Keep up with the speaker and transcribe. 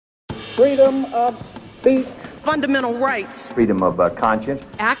freedom of speech, fundamental rights, freedom of conscience,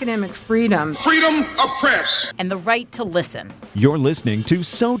 academic freedom, freedom of press, and the right to listen. You're listening to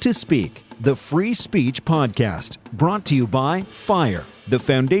So to Speak, the Free Speech Podcast, brought to you by FIRE, the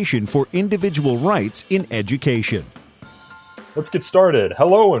Foundation for Individual Rights in Education. Let's get started.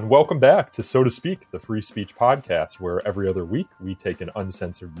 Hello and welcome back to So to Speak, the Free Speech Podcast, where every other week we take an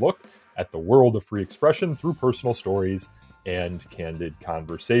uncensored look at the world of free expression through personal stories and candid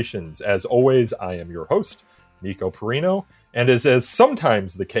conversations. As always, I am your host, Nico Perino, and as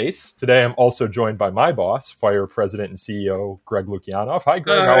sometimes the case, today I'm also joined by my boss, FIRE President and CEO, Greg Lukianoff. Hi,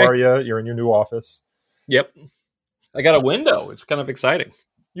 Greg. How are you? You're in your new office. Yep. I got a window. It's kind of exciting.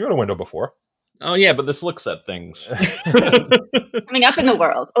 You had a window before. Oh, yeah, but this looks at things. Coming up in the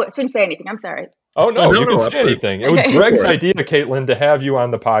world. Oh, I shouldn't say anything. I'm sorry. Oh, no, you didn't say anything. It was Greg's idea, Caitlin, to have you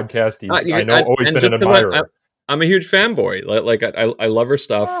on the podcast. He's, I know, always been an admirer. I'm a huge fanboy. I love her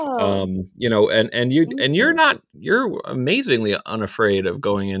stuff. Oh. You're amazingly unafraid of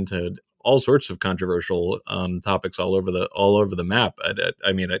going into all sorts of controversial topics all over the map.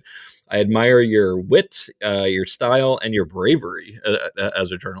 I admire your wit, your style, and your bravery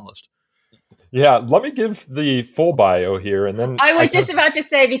as a journalist. Yeah, let me give the full bio here, and then I was just about to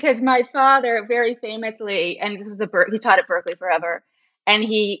say, because my father very famously, and this was he taught at Berkeley forever, and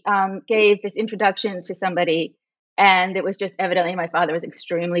he gave this introduction to somebody, and it was just evidently my father was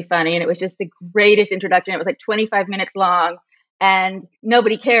extremely funny, and it was just the greatest introduction. It was like 25 minutes long, and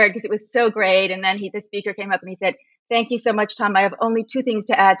nobody cared because it was so great. And then the speaker came up and he said, "Thank you so much, Tom. I have only two things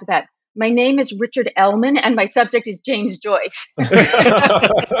to add to that. My name is Richard Ellman, and my subject is James Joyce."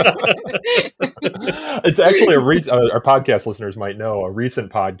 It's actually our podcast listeners might know, a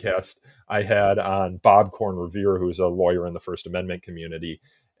recent podcast I had on Bob Korn Revere, who's a lawyer in the First Amendment community.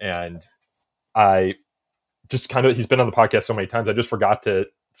 And I just he's been on the podcast so many times, I just forgot to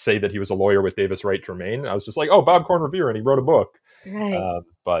say that he was a lawyer with Davis Wright Germain. I was just like, oh, Bob Korn Revere, and he wrote a book. Right.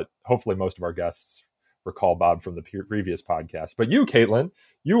 But hopefully most of our guests recall Bob from the previous podcast. But you, Caitlin,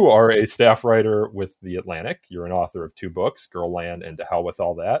 you are a staff writer with The Atlantic. You're an author of two books, Girlland and To Hell with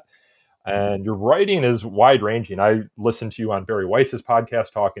All That. And your writing is wide-ranging. I listened to you on Barry Weiss's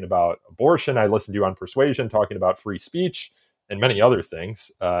podcast talking about abortion. I listened to you on Persuasion talking about free speech and many other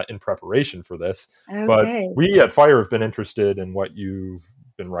things in preparation for this. Okay. But we at FIRE have been interested in what you've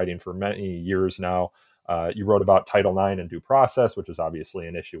been writing for many years now. You wrote about Title IX and due process, which is obviously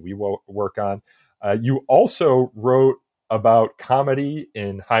an issue we work on. You also wrote about comedy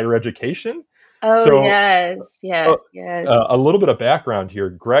in higher education. Oh, so, yes. A little bit of background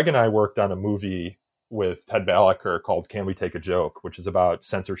here. Greg and I worked on a movie with Ted Balaker called Can We Take a Joke, which is about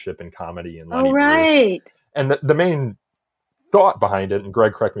censorship in comedy and Lenny Bruce. And the main thought behind it, and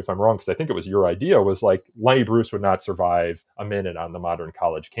Greg, correct me if I'm wrong, because I think it was your idea, was like Lenny Bruce would not survive a minute on the modern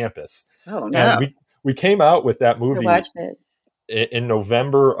college campus. Oh, no. And we came out with that movie watch this in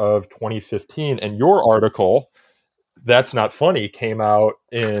November of 2015, and your article, That's Not Funny, came out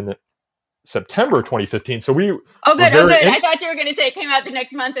in September 2015. So we Oh, good. I thought you were going to say it came out the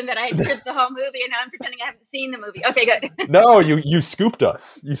next month and that I had tripped the whole movie, and now I'm pretending I haven't seen the movie. Okay, good. No, you scooped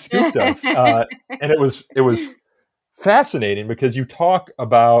us. You scooped us. And it was fascinating because you talk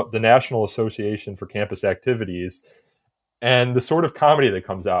about the National Association for Campus Activities and the sort of comedy that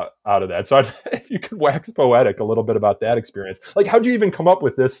comes out of that. So if you could wax poetic a little bit about that experience. Like, how'd you even come up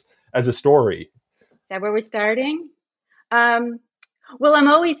with this as a story? Is that where we're starting? Well, I'm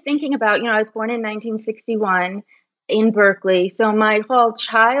always thinking about, I was born in 1961 in Berkeley. So my whole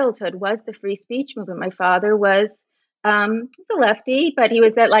childhood was the free speech movement. My father was a lefty, but he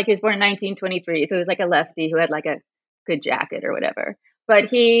was born in 1923. So he was like a lefty who had like a good jacket or whatever. But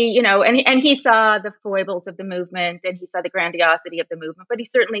he, and he saw the foibles of the movement and he saw the grandiosity of the movement, but he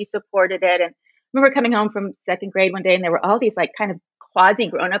certainly supported it. And I remember coming home from second grade one day and there were all these like kind of quasi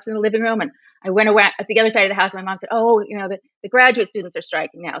grown-ups in the living room. And I went away at the other side of the house. And my mom said, oh, the graduate students are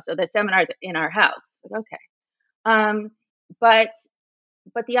striking now. So the seminar's in our house. Like, okay. But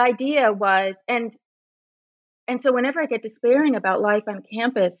the idea was, and so whenever I get despairing about life on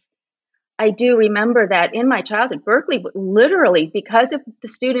campus, I do remember that in my childhood, Berkeley, literally because of the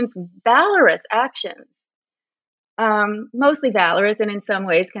students' valorous actions, mostly valorous and in some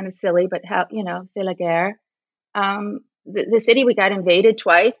ways kind of silly, but c'est la guerre. The city, we got invaded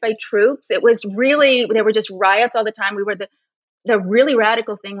twice by troops. It was really, there were just riots all the time. We were the really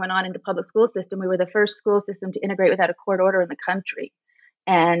radical thing went on in the public school system. We were the first school system to integrate without a court order in the country.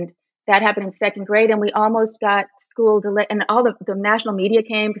 And that happened in second grade, and we almost got school delay. And all the national media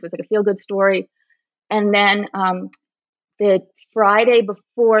came because it was like a feel-good story. And then the Friday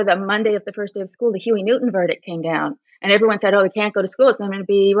before the Monday of the first day of school, the Huey Newton verdict came down. And everyone said, oh, we can't go to school. It's going to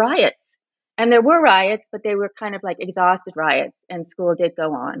be riots. And there were riots, but they were kind of like exhausted riots, and school did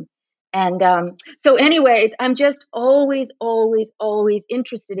go on. And so anyways, I'm just always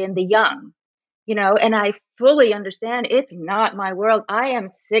interested in the young, and I fully understand it's not my world. I am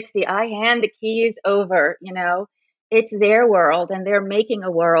 60. I hand the keys over, it's their world, and they're making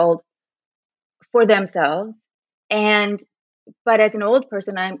a world for themselves. But as an old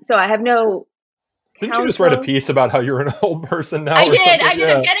person, I have no Didn't you just write a piece about how you're an old person now? I did.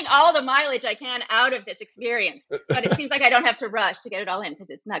 Yeah. I'm getting all the mileage I can out of this experience, but it seems like I don't have to rush to get it all in because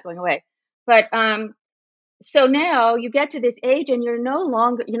it's not going away. But so now you get to this age and you're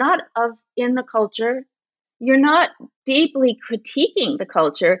not in the culture. You're not deeply critiquing the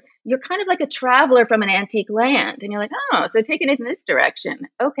culture. You're kind of like a traveler from an antique land. And you're like, oh, so taking it in this direction.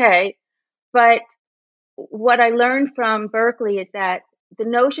 Okay. But what I learned from Berkeley is that the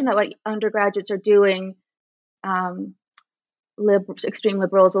notion that what undergraduates are doing, extreme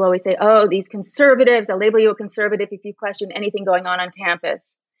liberals will always say, oh, these conservatives, they'll label you a conservative if you question anything going on campus.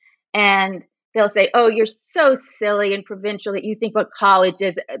 And they'll say, oh, you're so silly and provincial that you think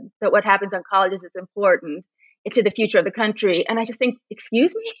that what happens on colleges is important to the future of the country. And I just think,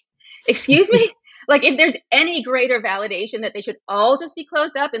 excuse me? Like, if there's any greater validation that they should all just be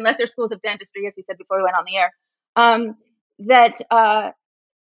closed up, unless they're schools of dentistry, as you said before we went on the air,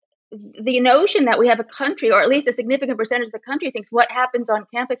 the notion that we have a country, or at least a significant percentage of the country, thinks what happens on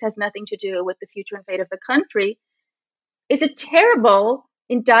campus has nothing to do with the future and fate of the country is a terrible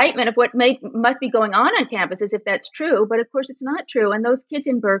indictment of what must be going on campus, as if that's true. But of course, it's not true. And those kids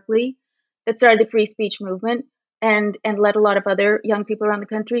in Berkeley that started the free speech movement and led a lot of other young people around the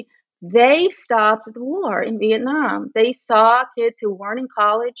country, they stopped the war in Vietnam. They saw kids who weren't in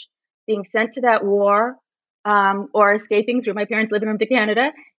college being sent to that war or escaping through my parents' living room to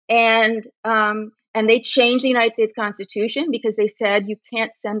Canada. And they changed the United States Constitution because they said you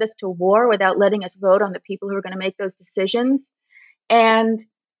can't send us to war without letting us vote on the people who are going to make those decisions. And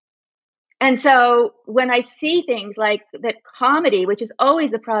so when I see things like that, comedy, which is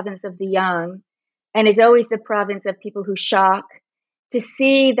always the province of the young and is always the province of people who shock, to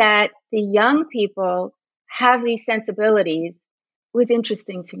see that the young people have these sensibilities was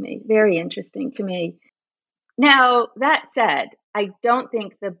interesting to me, very interesting to me. Now, that said, I don't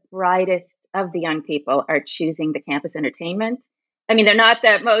think the brightest of the young people are choosing the campus entertainment. I mean, they're not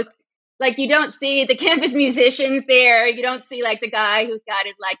the most, like, you don't see the campus musicians there. You don't see like the guy who's got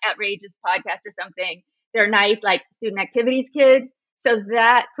his like outrageous podcast or something. They're nice, like student activities kids. So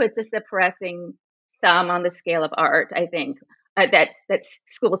that puts a suppressing thumb on the scale of art, I think, that's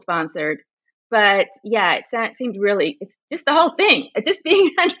school sponsored. But yeah, it seemed really, it's just the whole thing. Just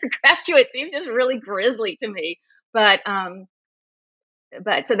being an undergraduate seems just really grisly to me. But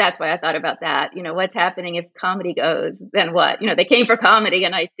so that's why I thought about that. What's happening if comedy goes, then what? They came for comedy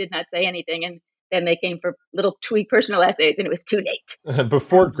and I did not say anything. And then they came for little tweet personal essays and it was too late.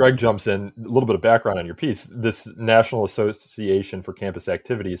 Before Greg jumps in, a little bit of background on your piece. This National Association for Campus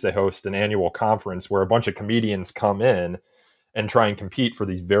Activities, they host an annual conference where a bunch of comedians come in and try and compete for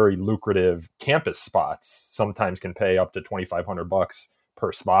these very lucrative campus spots. Sometimes can pay up to $2,500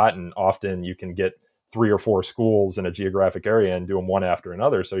 per spot. And often you can get 3 or 4 schools in a geographic area and do them one after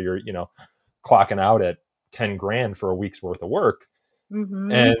another. So you're, clocking out at 10 grand for a week's worth of work.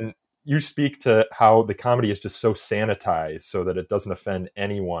 Mm-hmm. And you speak to how the comedy is just so sanitized so that it doesn't offend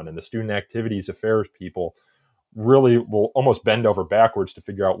anyone. And the student activities affairs people really will almost bend over backwards to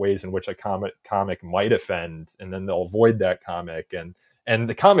figure out ways in which a comic might offend, and then they'll avoid that comic. And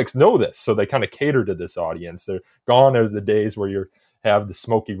the comics know this, so they kind of cater to this audience. They're gone are the days where you have the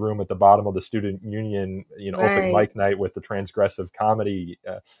smoky room at the bottom of the student union, right. Open mic night with the transgressive comedy.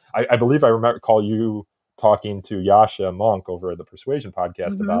 I believe I recall you talking to Yasha Monk over at the Persuasion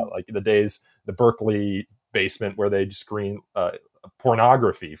podcast mm-hmm. about like the days, the Berkeley basement where they'd screen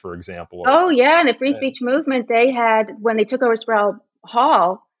pornography, for example. Oh yeah, and the free speech movement they had when they took over Sproul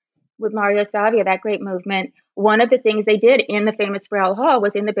Hall with Mario Savia, that great movement. One of the things they did in the famous Sproul Hall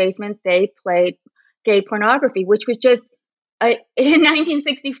was in the basement they played gay pornography, which was just in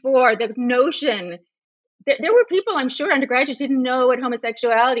 1964. The notion that there were people, I'm sure, undergraduates didn't know what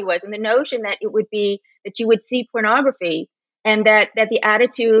homosexuality was, and the notion that it would be that you would see pornography, and that the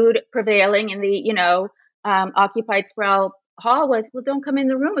attitude prevailing in the occupied Sproul Hall was, well, don't come in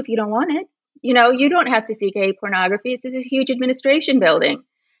the room if you don't want it. You don't have to see gay pornography. This is a huge administration building.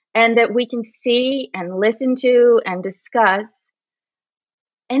 And that we can see and listen to and discuss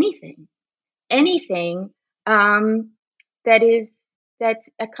anything that's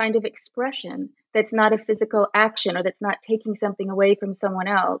a kind of expression, that's not a physical action, or that's not taking something away from someone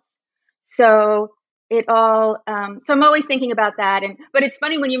else. So it all. So I'm always thinking about that. But it's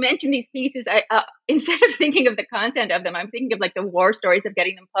funny when you mention these pieces. I instead of thinking of the content of them, I'm thinking of like the war stories of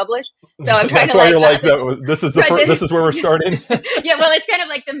getting them published. So I'm trying That's to why like. you're like that. This is this is where we're starting. Yeah, well, it's kind of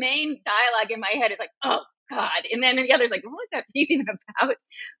like the main dialogue in my head is like, oh God, and then the other's like, what was that piece even about?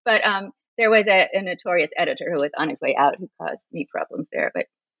 But there was a notorious editor who was on his way out who caused me problems there. But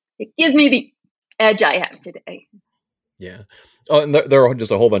it gives me the edge I have today. Yeah. Oh, and there are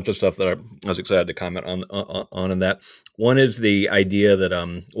just a whole bunch of stuff that I was excited to comment on in that. One is the idea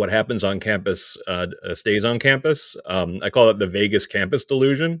that what happens on campus stays on campus. I call it the Vegas campus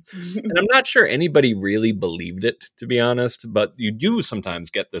delusion. And I'm not sure anybody really believed it, to be honest, but you do sometimes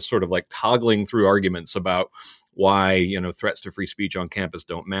get this sort of like toggling through arguments about why, threats to free speech on campus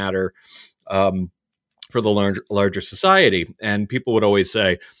don't matter for the larger society. And people would always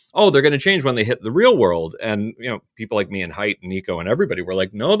say, oh, they're going to change when they hit the real world. And, people like me and Haidt and Nico and everybody were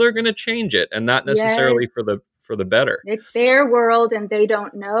like, no, they're going to change it. And not necessarily for the better. It's their world and they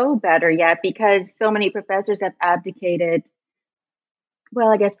don't know better yet because so many professors have abdicated, well,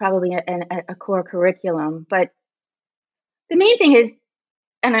 I guess probably a core curriculum. But the main thing is,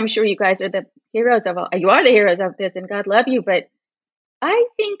 and I'm sure you guys are the heroes of you are the heroes of this and God love you. But I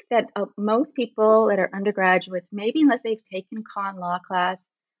think that most people that are undergraduates, maybe unless they've taken con law class,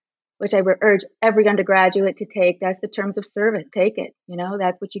 which I urge every undergraduate to take. That's the terms of service. Take it.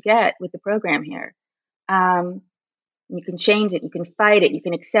 That's what you get with the program here. You can change it. You can fight it. You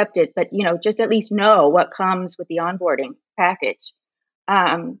can accept it. But, just at least know what comes with the onboarding package.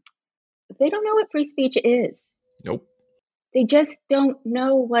 They don't know what free speech is. Nope. They just don't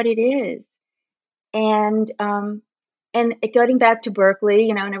know what it is. And getting back to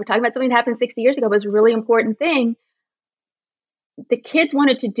Berkeley, and we're talking about something that happened 60 years ago, was a really important thing. The kids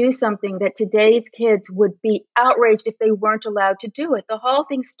wanted to do something that today's kids would be outraged if they weren't allowed to do it. The whole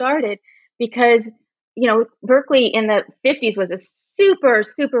thing started because, Berkeley in the 50s was a super,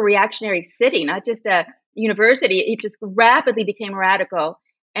 super reactionary city, not just a university. It just rapidly became radical.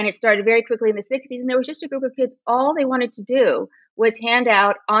 And it started very quickly in the 60s. And there was just a group of kids. All they wanted to do was hand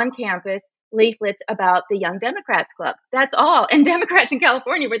out on campus leaflets about the Young Democrats Club. That's all. And Democrats in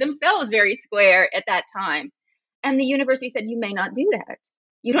California were themselves very square at that time. And the university said, you may not do that.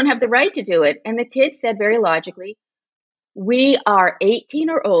 You don't have the right to do it. And the kids said very logically, we are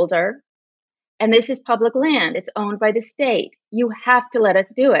 18 or older, and this is public land. It's owned by the state. You have to let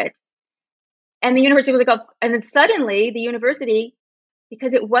us do it. And the university was like, oh, and then suddenly the university,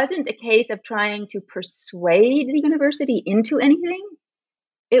 because it wasn't a case of trying to persuade the university into anything,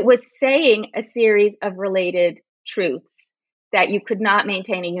 it was saying a series of related truths that you could not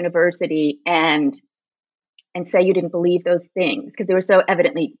maintain a university and say you didn't believe those things because they were so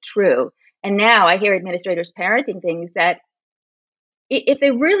evidently true. And now I hear administrators parenting things that if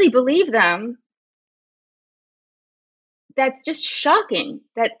they really believe them, that's just shocking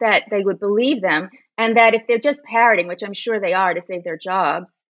that they would believe them. And that if they're just parroting, which I'm sure they are to save their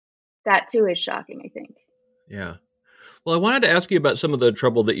jobs, that too is shocking, I think. Yeah. Well, I wanted to ask you about some of the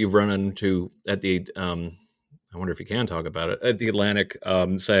trouble that you've run into at the I wonder if you can talk about it at the Atlantic,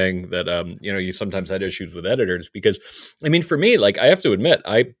 saying that, you sometimes had issues with editors because, for me, like, I have to admit,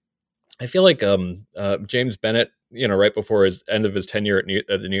 I feel like James Bennett, right before his end of his tenure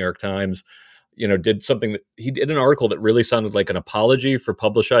at the New York Times, did something that he did an article that really sounded like an apology for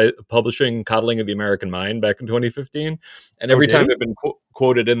publishing Coddling of the American Mind back in 2015. And every time it's been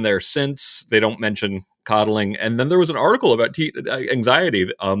quoted in there since, they don't mention coddling. And then there was an article about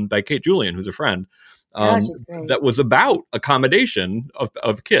anxiety by Kate Julian, who's a friend. That was about accommodation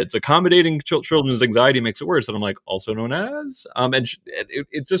of kids. Accommodating children's anxiety makes it worse. And I'm like, also known as, and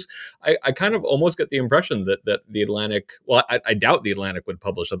it just, I kind of almost get the impression that the Atlantic, well, I doubt the Atlantic would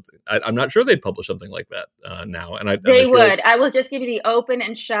publish something. I'm not sure they'd publish something like that now. And they would. Like, I will just give you the open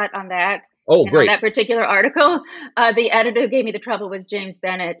and shut on that. Oh, great. On that particular article, the editor who gave me the trouble was James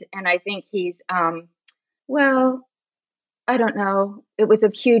Bennett. And I think he's, I don't know. It was a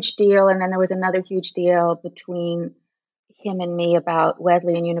huge deal. And then there was another huge deal between him and me about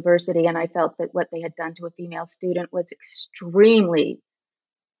Wesleyan University. And I felt that what they had done to a female student was extremely,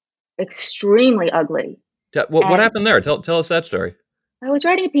 extremely ugly. What happened there? Tell us that story. I was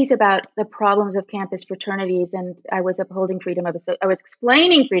writing a piece about the problems of campus fraternities, and I was upholding I was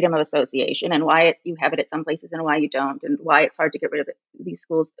explaining freedom of association and why you have it at some places and why you don't, and why it's hard to get rid of these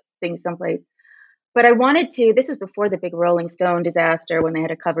schools things someplace. But I wanted to, this was before the big Rolling Stone disaster when they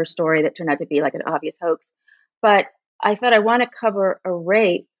had a cover story that turned out to be like an obvious hoax. But I thought I want to cover a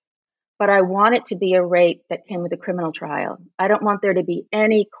rape, but I want it to be a rape that came with a criminal trial. I don't want there to be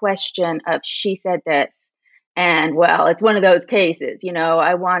any question of she said this And well, it's one of those cases,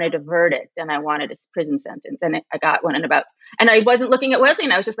 I wanted a verdict and I wanted a prison sentence, and I got one and I wasn't looking at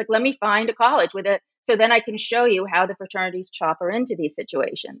Wesleyan. I was just like, let me find a college so then I can show you how the fraternities chopper into these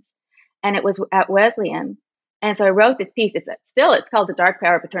situations. And it was at Wesleyan. And so I wrote this piece. It's called The Dark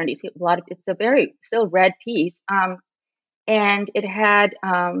Power of Fraternities. It's a very still read piece. And it had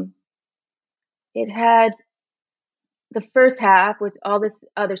the first half was all this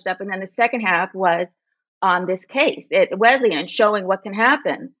other stuff. And then the second half was on this case at Wesleyan, showing what can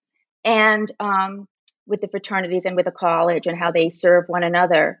happen. And with the fraternities and with the college and how they serve one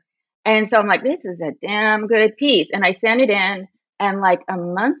another. And so I'm like, this is a damn good piece. And I sent it in, and like a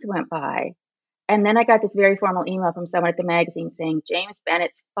month went by. And then I got this very formal email from someone at the magazine saying James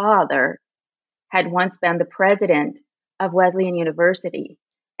Bennett's father had once been the president of Wesleyan University.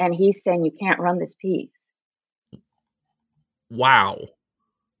 And he's saying you can't run this piece. Wow.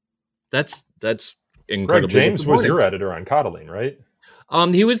 That's incredible. Greg James was your editor on Codaline, right?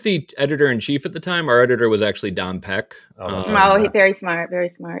 He was the editor-in-chief at the time. Our editor was actually Don Peck. He's very smart, very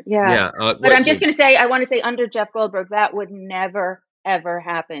smart. Yeah. But I'm just going to say, I want to say under Jeff Goldberg, that would never, ever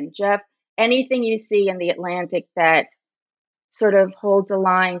happen. Jeff, anything you see in the Atlantic that sort of holds a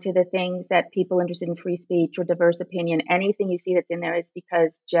line to the things that people interested in free speech or diverse opinion, anything you see that's in there is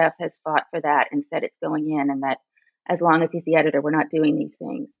because Jeff has fought for that and said it's going in, and that as long as he's the editor, we're not doing these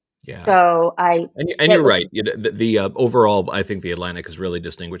things. Yeah. So you're right. The overall, I think the Atlantic has really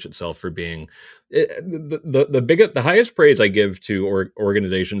distinguished itself for being the highest praise I give to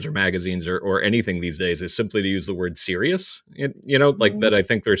organizations or magazines or anything these days is simply to use the word serious. That I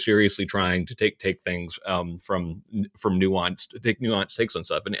think they're seriously trying to take things from nuanced takes on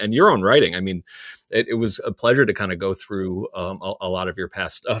stuff. And your own writing, I mean, it was a pleasure to kind of go through a lot of your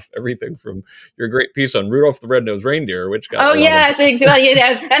past stuff. Everything from your great piece on Rudolph the Red-Nosed Reindeer, which got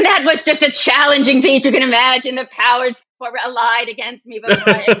and that was just a challenging piece. You can imagine the powers allied against me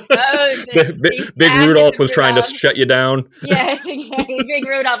before I exposed it. Big Rudolph was trying to shut you down. Yes, exactly. Big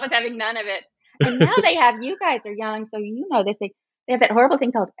Rudolph was having none of it. And now you guys are young, so you know this. They have that horrible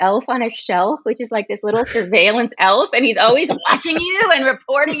thing called Elf on a Shelf, which is like this little surveillance elf, and he's always watching you and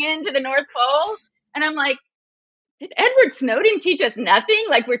reporting into the North Pole. And I'm like, did Edward Snowden teach us nothing?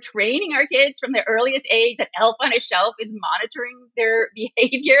 Like, we're training our kids from the earliest age that Elf on a Shelf is monitoring their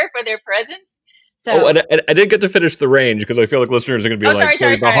behavior for their presence. So, and I didn't get to finish the range because I feel like listeners are going to be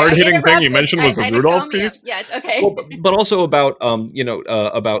sorry. The hard-hitting thing you mentioned was the Rudolph piece. Yes, okay. Well, but also about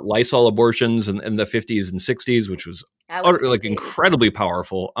about Lysol abortions in the 50s and 60s, which was incredibly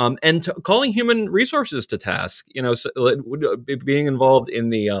powerful. And calling human resources to task. Being involved in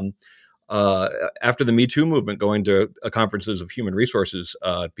the after the Me Too movement, going to conferences of human resources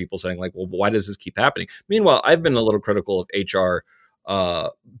people saying like, well, why does this keep happening? Meanwhile, I've been a little critical of HR.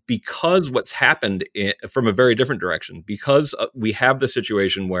 Because what's happened from a very different direction, because we have the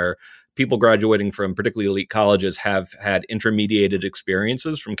situation where people graduating from particularly elite colleges have had intermediated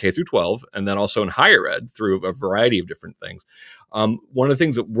experiences from K through 12, and then also in higher ed through a variety of different things. One of the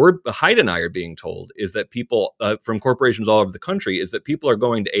things that Hyde and I are being told is that people from corporations all over the country is that people are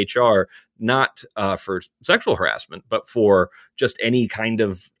going to HR not for sexual harassment, but for just any kind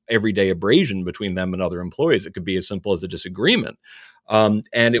of everyday abrasion between them and other employees. It could be as simple as a disagreement. And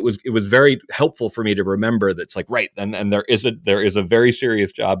it was very helpful for me to remember that it's like, right. And there is a very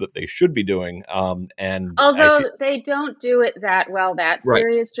serious job that they should be doing. And although they don't do it that well, that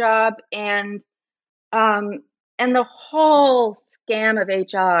serious job. And the whole scam of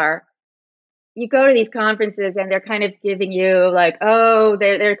HR, you go to these conferences and they're kind of giving you like,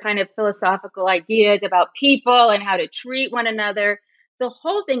 they're kind of philosophical ideas about people and how to treat one another. The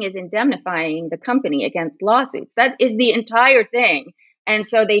whole thing is indemnifying the company against lawsuits. That is the entire thing. And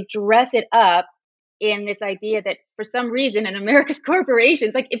so they dress it up in this idea that for some reason in America's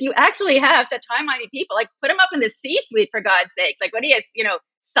corporations, like if you actually have such high-minded people, like put them up in the C-suite for God's sakes. Like what he is,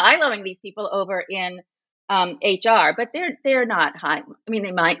 siloing these people over in HR, but they're not high. I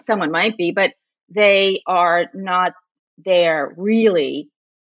mean, someone might be, but they are not there really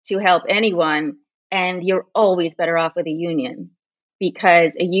to help anyone. And you're always better off with a union.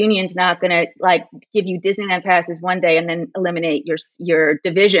 Because a union's not going to like give you Disneyland passes one day and then eliminate your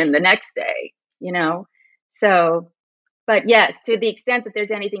division the next day, So, but yes, to the extent that there's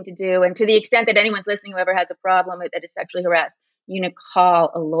anything to do, and to the extent that anyone's listening, whoever has a problem that is sexually harassed, you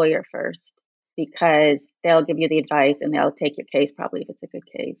call a lawyer first because they'll give you the advice and they'll take your case probably if it's a good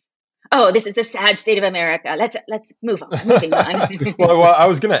case. Oh, this is the sad state of America. Let's move on. Moving on. well, I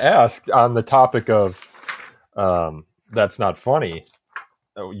was going to ask on the topic of. That's not funny.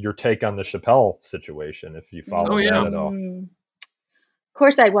 Your take on the Chappelle situation, if you follow that at all. Of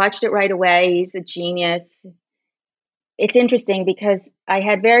course, I watched it right away. He's a genius. it's interesting because I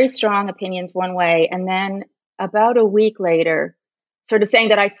had very strong opinions one way, and then about a week later, sort of saying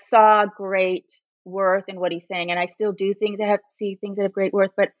that I saw great worth in what he's saying, and I still do see things that have great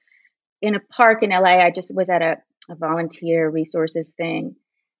worth. But in a park in LA, I just was at a volunteer resources thing,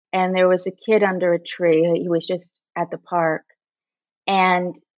 and there was a kid under a tree. He was just at the park,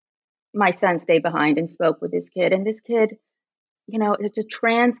 and my son stayed behind and spoke with this kid. And this kid, it's a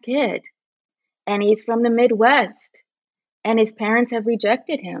trans kid, and he's from the Midwest, and his parents have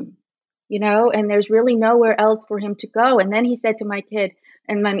rejected him, and there's really nowhere else for him to go. And then he said to my kid,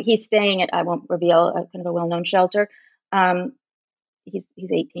 he's staying at, I won't reveal, a kind of a well-known shelter. He's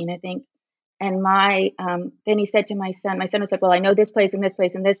 18, I think. And then he said to my son was like, well, I know this place and this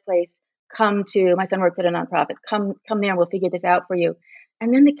place and this place. My son works at a nonprofit. Come there and we'll figure this out for you.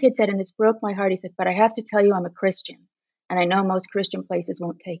 And then the kid said, and this broke my heart, he said, but I have to tell you, I'm a Christian, and I know most Christian places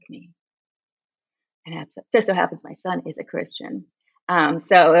won't take me. And it just so happens my son is a Christian.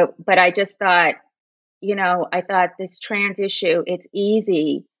 But I just thought, I thought this trans issue, it's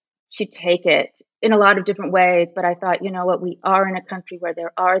easy to take it in a lot of different ways. But I thought, what, we are in a country where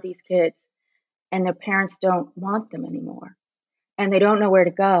there are these kids and their parents don't want them anymore. And they don't know where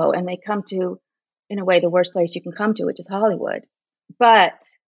to go. And they come to, in a way, the worst place you can come to, which is Hollywood. But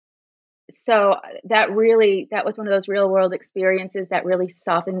so that was one of those real world experiences that really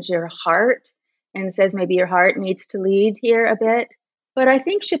softens your heart and says maybe your heart needs to lead here a bit. But I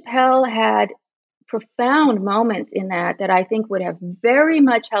think Chappelle had profound moments in that I think would have very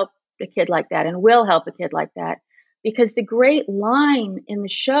much helped a kid like that and will help a kid like that. Because the great line in the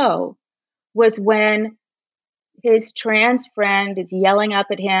show was when his trans friend is yelling up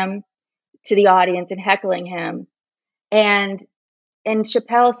at him to the audience and heckling him. And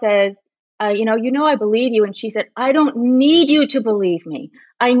Chappelle says, I believe you. And she said, I don't need you to believe me.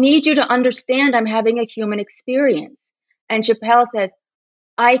 I need you to understand I'm having a human experience. And Chappelle says,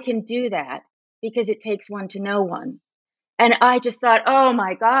 I can do that because it takes one to know one. And I just thought, oh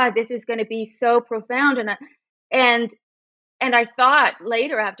my God, this is going to be so profound. And I thought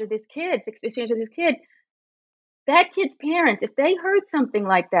later, after this kid's experience with this kid, that kid's parents, if they heard something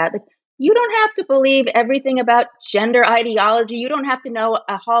like that, you don't have to believe everything about gender ideology. You don't have to know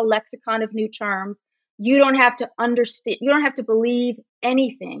a whole lexicon of new terms. You don't have to understand. You don't have to believe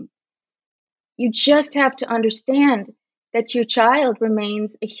anything. You just have to understand that your child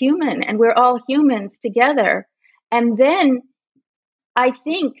remains a human and we're all humans together. And then I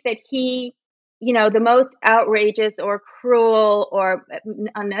think that he, the most outrageous or cruel or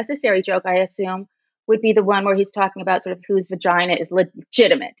unnecessary joke, I assume, would be the one where he's talking about sort of whose vagina is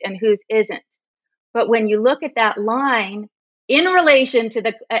legitimate and whose isn't. But when you look at that line in relation to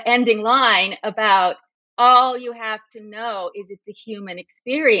the ending line about all you have to know is it's a human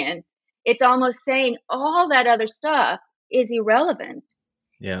experience, it's almost saying all that other stuff is irrelevant.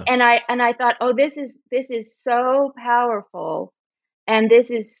 Yeah. And I thought, oh, this is so powerful. And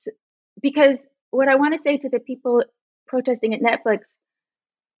this is because what I want to say to the people protesting at Netflix,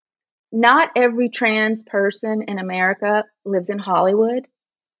 not every trans person in America lives in Hollywood.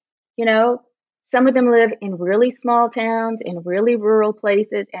 Some of them live in really small towns, in really rural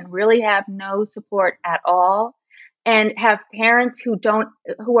places, and really have no support at all, and have parents who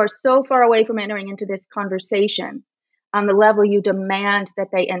are so far away from entering into this conversation on the level you demand that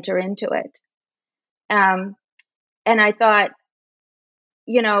they enter into it. And I thought,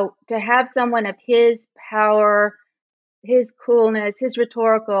 to have someone of his power, his coolness, his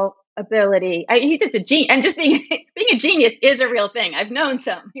rhetorical ability. He's just a genius, and just being a genius is a real thing. I've known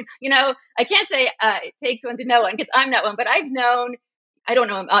some. I can't say it takes one to know one because I'm not one, but I don't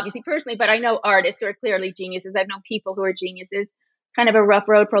know him obviously personally, but I know artists who are clearly geniuses. I've known people who are geniuses. Kind of a rough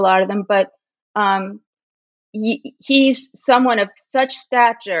road for a lot of them, but he's someone of such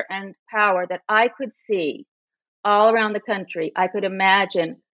stature and power that I could see all around the country. I could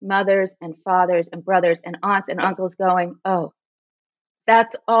imagine mothers and fathers and brothers and aunts and uncles going, oh,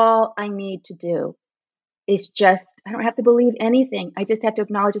 that's all I need to do is just, I don't have to believe anything. I just have to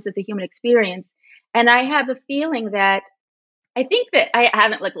acknowledge this as a human experience. And I have a feeling that, I think that I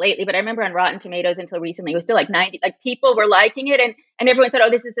haven't looked lately, but I remember on Rotten Tomatoes until recently, it was still like 90, like people were liking it. And everyone said, oh,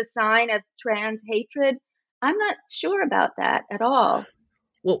 this is a sign of trans hatred. I'm not sure about that at all.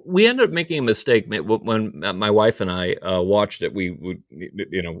 Well, we ended up making a mistake when my wife and I watched it. We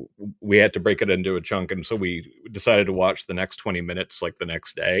had to break it into a chunk, and so we decided to watch the next 20 minutes like the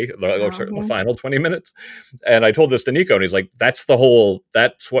next day, the final 20 minutes. And I told this to Nico, and he's like, "That's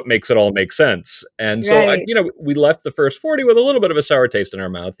what makes it all make sense." And so, right. We left the first 40 with a little bit of a sour taste in our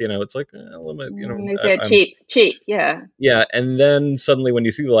mouth. It's like a little bit, cheap, yeah. Yeah, and then suddenly when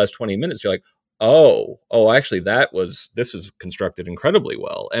you see the last 20 minutes, you're like, Actually, this is constructed incredibly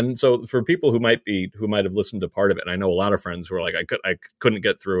well. And so for people who might have listened to part of it, and I know a lot of friends who are like, I couldn't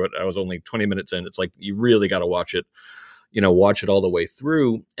get through it. I was only 20 minutes in. It's like, you really got to watch it, watch it all the way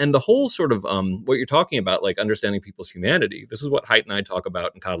through. And the whole sort of, what you're talking about, like understanding people's humanity. This is what Haidt and I talk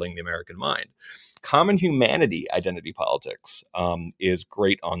about in Coddling the American Mind. Common humanity identity politics is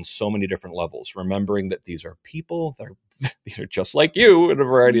great on so many different levels. Remembering that these are people, these are just like you in a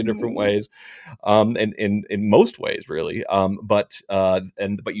variety of different ways, and in most ways, really. But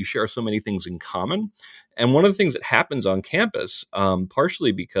you share so many things in common. And one of the things that happens on campus,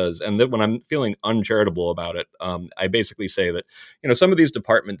 partially because, and that when I'm feeling uncharitable about it, I basically say that, some of these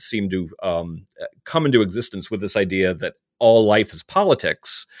departments seem to come into existence with this idea that all life is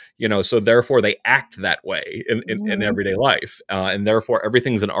politics, so therefore they act that way in everyday life. And therefore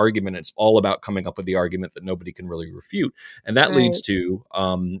everything's an argument. It's all about coming up with the argument that nobody can really refute. And that leads to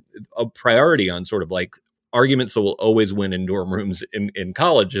a priority on sort of like arguments that will always win in dorm rooms in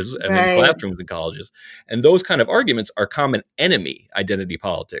colleges and in classrooms in colleges. And those kind of arguments are common enemy identity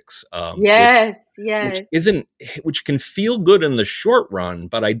politics. Which can feel good in the short run,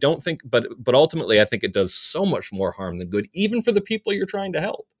 but I don't think, but ultimately I think it does so much more harm than good, even for the people you're trying to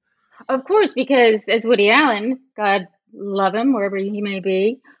help. Of course, because as Woody Allen, God love him wherever he may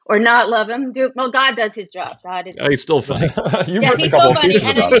be, or not love him. God does his job. God is. He's still funny. He's so funny,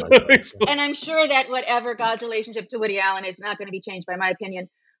 and I'm sure that whatever God's relationship to Woody Allen is not going to be changed by my opinion.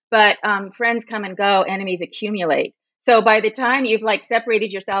 But friends come and go, enemies accumulate. So by the time you've like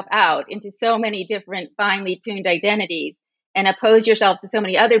separated yourself out into so many different finely tuned identities and oppose yourself to so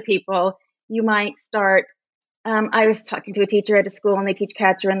many other people, you might start. I was talking to a teacher at a school, and they teach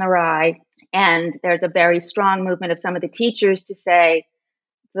Catcher in the Rye. And there's a very strong movement of some of the teachers to say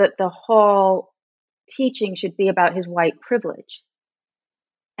that the whole teaching should be about his white privilege.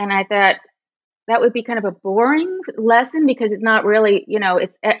 And I thought that would be kind of a boring lesson, because it's not really,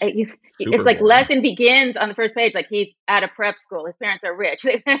 it's like boring. Lesson begins on the first page, like he's at a prep school. His parents are rich.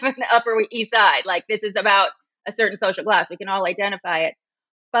 They live in the Upper East Side. Like this is about a certain social class. We can all identify it.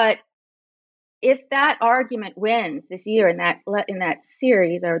 But if that argument wins this year in that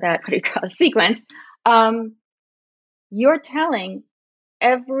series, or that sequence, you're telling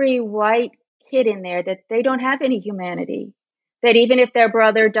every white kid in there that they don't have any humanity. That even if their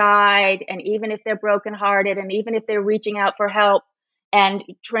brother died, and even if they're brokenhearted, and even if they're reaching out for help and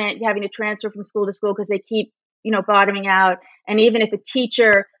having to transfer from school to school because they keep, bottoming out, and even if a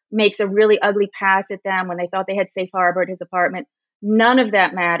teacher makes a really ugly pass at them when they thought they had safe harbor at his apartment, none of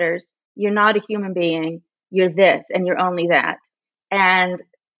that matters. You're not a human being. You're this, and you're only that. And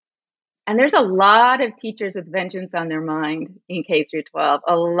there's a lot of teachers with vengeance on their mind in K through 12.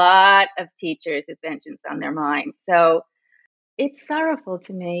 A lot of teachers with vengeance on their mind. So it's sorrowful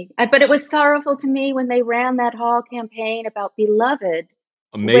to me. But it was sorrowful to me when they ran that Hall campaign about Beloved.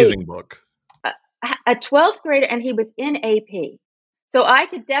 Amazing book. A 12th grader, and he was in AP. So I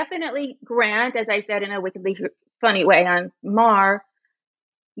could definitely grant, as I said in a wickedly funny way on Mar,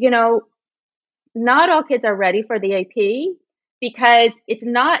 not all kids are ready for the AP, because it's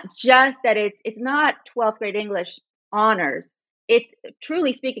not just that it's not 12th grade English honors. It's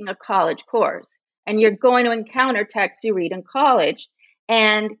truly speaking a college course, and you're going to encounter texts you read in college.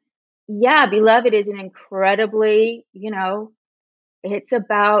 And yeah, Beloved is an incredibly, it's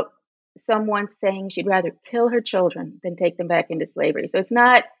about someone saying she'd rather kill her children than take them back into slavery. So it's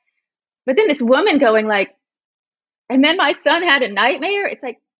not, but then this woman going like, and then my son had a nightmare. It's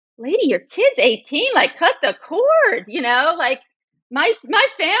like, lady, your kid's 18, like cut the cord, like my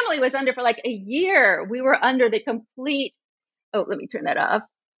family was under for like a year. We were under the complete, oh, let me turn that off.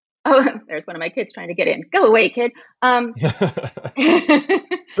 Oh, there's one of my kids trying to get in. Go away, kid. It's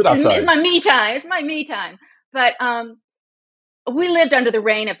my me time. It's my me time. But we lived under the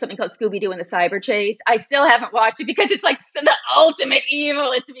reign of something called Scooby-Doo and the Cyber Chase. I still haven't watched it because it's like the ultimate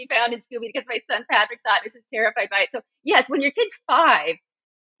evil is to be found in Scooby, because my son Patrick saw it. Is just terrified by it. So yes, when your kid's 5,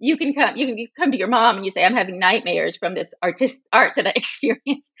 you can come to your mom and you say, I'm having nightmares from this art that I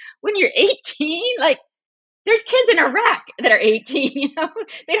experienced. When you're 18, like there's kids in Iraq that are 18,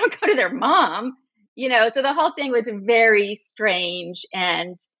 they don't go to their mom, so the whole thing was very strange.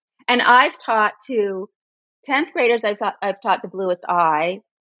 And I've taught to 10th graders, I've taught The Bluest Eye,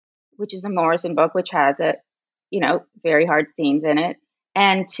 which is a Morrison book, which has very hard scenes in it.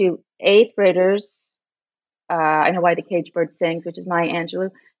 And to 8th graders, I Know Why the Caged Bird Sings, which is Maya Angelou.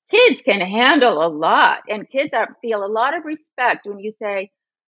 Kids can handle a lot, and kids feel a lot of respect when you say,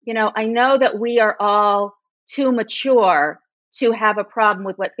 I know that we are all too mature to have a problem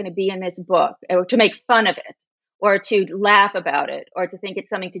with what's going to be in this book, or to make fun of it, or to laugh about it, or to think it's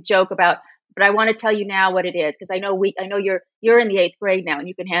something to joke about. but I want to tell you now what it is, because I know you're in the 8th grade now and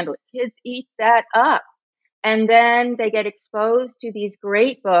you can handle it. Kids eat that up. And then they get exposed to these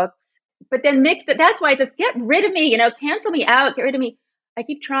great books, but then mixed it. That's why it says, get rid of me, cancel me out, get rid of me. I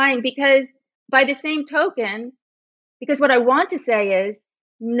keep trying, because by the same token, because what I want to say is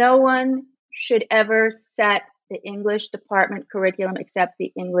no one should ever set the English department curriculum except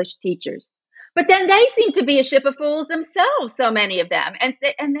the English teachers. But then they seem to be a ship of fools themselves, so many of them. And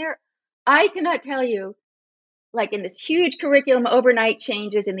I cannot tell you, like in this huge curriculum overnight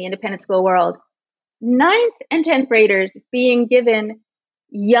changes in the independent school world, 9th and 10th graders being given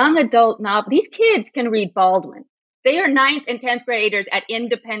young adult novels. These kids can read Baldwin. They are 9th and 10th graders at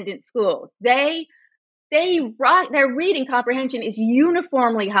independent schools. They rock. Their reading comprehension is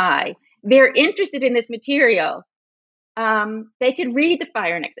uniformly high. They're interested in this material. They could read The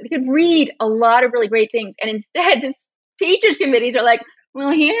Fire Next. They could read a lot of really great things. And instead, the teachers' committees are like,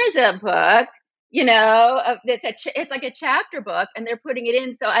 well, here's a book, it's like a chapter book, and they're putting it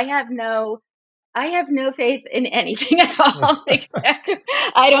in. So I have no faith in anything at all, except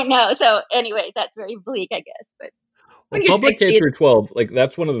I don't know. So anyways, that's very bleak, I guess. But well, public K through 12, like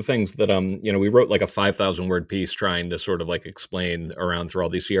that's one of the things that, we wrote like a 5,000 word piece trying to sort of like explain around through all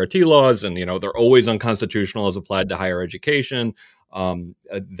these CRT laws, and, they're always unconstitutional as applied to higher education.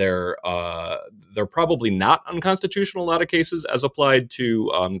 They're probably not unconstitutional in a lot of cases as applied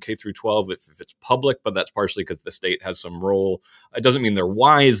to K through 12 if it's public, but that's partially because the state has some role. It doesn't mean they're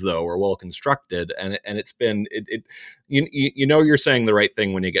wise though or well constructed, and it's been you're saying the right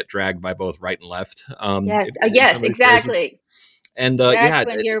thing when you get dragged by both right and left. Yes, exactly. Crazy. And that's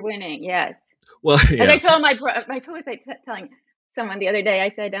when you're winning. Yes. Well, yeah. As I told telling someone the other day, I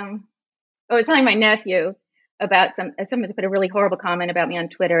said, I was telling my nephew about someone put a really horrible comment about me on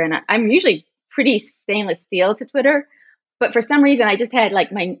Twitter, and I'm usually pretty stainless steel to Twitter, but for some reason I just had I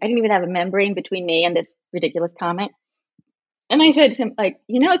didn't even have a membrane between me and this ridiculous comment. And I said to him,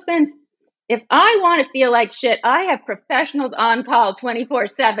 Spence, if I want to feel like shit, I have professionals on call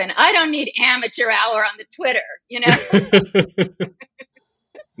 24/7. I don't need amateur hour on the Twitter,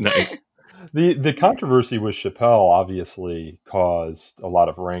 Nice. The controversy with Chappelle obviously caused a lot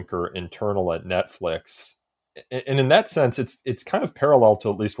of rancor internal at Netflix. And in that sense, it's kind of parallel to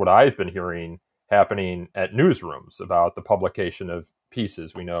at least what I've been hearing happening at newsrooms about the publication of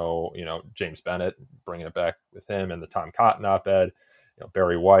pieces. We know, James Bennett, bringing it back with him, and the Tom Cotton op-ed.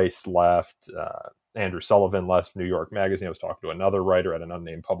 Barry Weiss left. Andrew Sullivan left New York Magazine. I was talking to another writer at an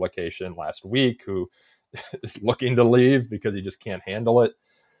unnamed publication last week who is looking to leave because he just can't handle it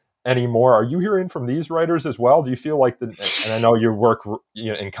anymore. Are you hearing from these writers as well? Do you feel like and I know you work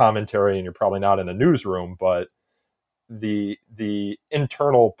in commentary and you're probably not in a newsroom, but the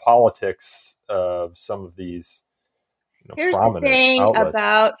internal politics of some of these Here's prominent the thing outlets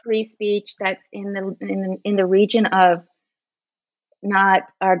about free speech that's in the region of not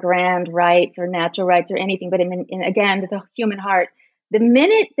our grand rights or natural rights or anything, but in again the human heart. The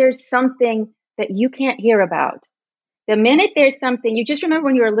minute there's something that you can't hear about, the minute there's something, you just remember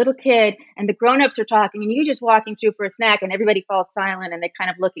when you were a little kid and the grown-ups are talking and you just walking through for a snack and everybody falls silent and they're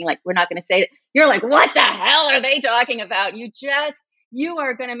kind of looking like, we're not going to say it. You're like, what the hell are they talking about? You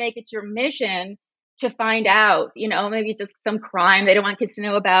are going to make it your mission to find out, maybe it's just some crime they don't want kids to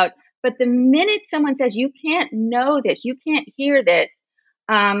know about. But the minute someone says, you can't know this, you can't hear this,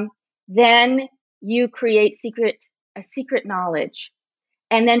 then you create a secret knowledge.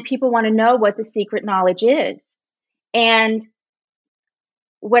 And then people want to know what the secret knowledge is. And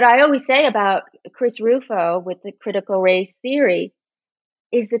what I always say about Chris Rufo with the critical race theory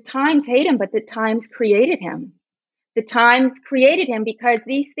is the Times hate him, but the Times created him. The Times created him because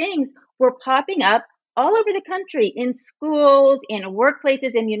these things were popping up all over the country, in schools, in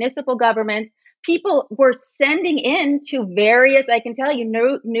workplaces, in municipal governments. People were sending in to various, I can tell you,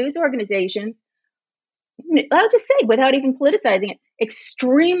 news organizations, I'll just say, without even politicizing it,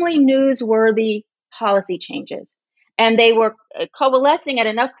 extremely newsworthy policy changes. And they were coalescing at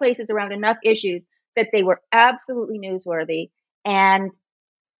enough places around enough issues that they were absolutely newsworthy. And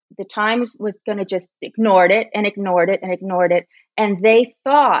the Times was going to just ignored it. And they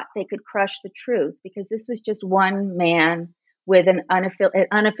thought they could crush the truth because this was just one man with an unaffiliated.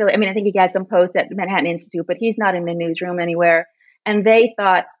 I mean, I think he has some post at the Manhattan Institute, but he's not in the newsroom anywhere. And they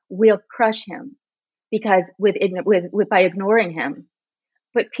thought, we'll crush him because by ignoring him.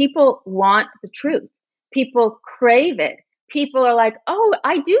 But people want the truth. People crave it. People are like, oh,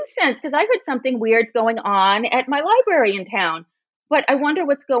 I do sense, because I heard something weird's going on at my library in town, but I wonder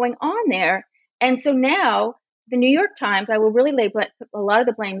what's going on there. And so now the New York Times, I will really lay a lot of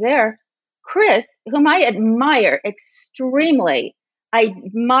the blame there. Chris, whom I admire extremely, I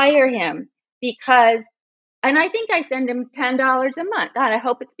admire him because, and I think I send him $10 a month. God, I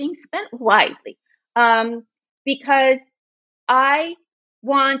hope it's being spent wisely. Because I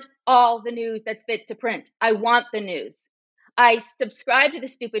want all the news that's fit to print. I want the news. I subscribe to the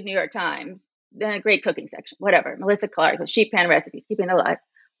stupid New York Times, the great cooking section, whatever, Melissa Clark, the sheet pan recipes, keeping it alive.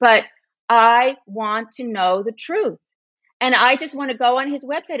 But I want to know the truth. And I just want to go on his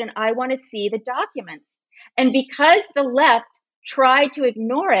website and I want to see the documents. And because the left tried to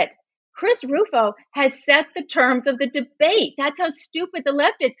ignore it, Chris Rufo has set the terms of the debate. That's how stupid the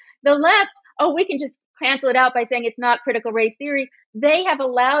left is. The left, we can just cancel it out by saying it's not critical race theory. They have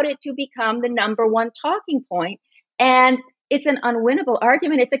allowed it to become the number one talking point. And it's an unwinnable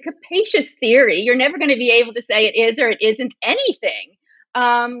argument. It's a capacious theory. You're never going to be able to say it is or it isn't anything.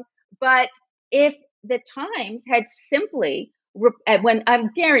 But if the Times had simply, when I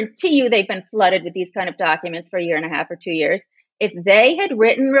guarantee you they've been flooded with these kind of documents for a year and a half or 2 years, if they had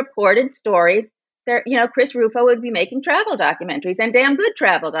written reported stories, Chris Rufo would be making travel documentaries and damn good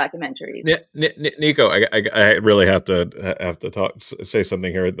travel documentaries. Nico, I really have to say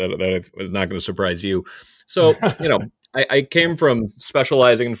something here that is not going to surprise you. So, I came from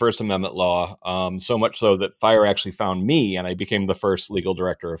specializing in First Amendment law, so much so that FIRE actually found me, and I became the first legal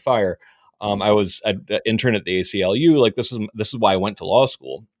director of FIRE. I was an intern at the ACLU. Like this is why I went to law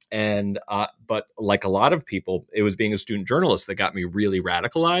school. And but like a lot of people, it was being a student journalist that got me really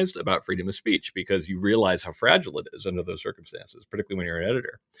radicalized about freedom of speech, because you realize how fragile it is under those circumstances, particularly when you're an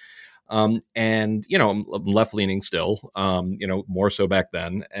editor. And I'm left leaning still, more so back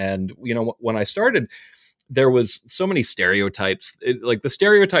then. And when I started, there was so many stereotypes. Like the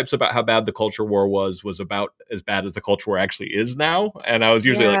stereotypes about how bad the culture war was about as bad as the culture war actually is now. And I was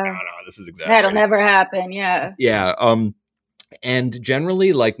usually like, no, this is exactly that'll never happen. Yeah. Yeah. And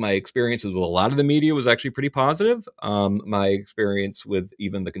generally, like my experiences with a lot of the media was actually pretty positive. My experience with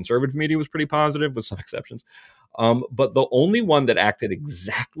even the conservative media was pretty positive, with some exceptions. But the only one that acted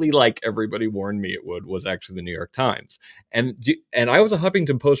exactly like everybody warned me it would was actually the New York Times. And I was a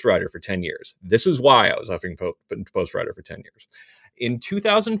Huffington Post writer for 10 years. This is why I was a Huffington Post writer for 10 years. In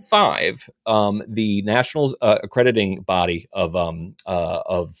 2005, the national accrediting body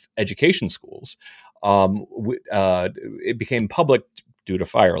of education schools, it became public due to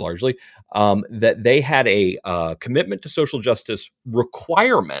FIRE largely, that they had a commitment to social justice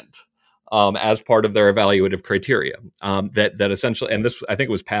requirement as part of their evaluative criteria, that essentially, and this I think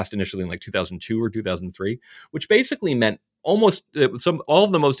it was passed initially in like 2002 or 2003, which basically meant almost all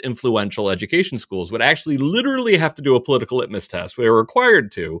of the most influential education schools would actually literally have to do a political litmus test. They were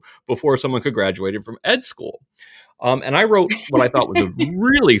required to before someone could graduate from ed school. And I wrote what I thought was a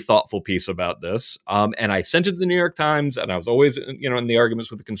really thoughtful piece about this. And I sent it to the New York Times, and I was always, in the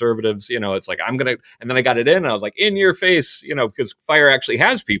arguments with the conservatives, it's like, and then I got it in, and I was like, in your face, because FIRE actually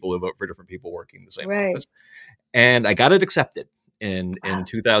has people who vote for different people working the same office. And I got it accepted in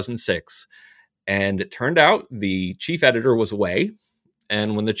 2006. And it turned out the chief editor was away.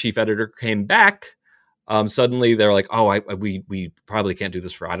 And when the chief editor came back, suddenly they're like, we probably can't do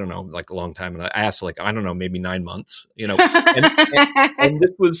this for, I don't know, like a long time. And I asked, like, I don't know, maybe 9 months, and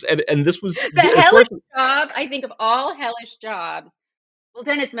this was the hellish job. I think of all hellish jobs. Well,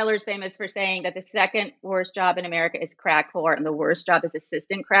 Dennis Miller's famous for saying that the second worst job in America is crack whore and the worst job is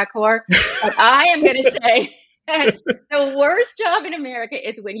assistant crack whore. But I am going to say that the worst job in America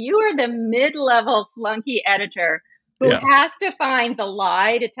is when you are the mid-level flunky editor who has to find the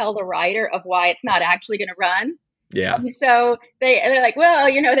lie to tell the writer of why it's not actually going to run. Yeah. And so they're like, well,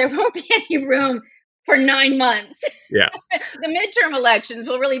 there won't be any room for 9 months. Yeah. The midterm elections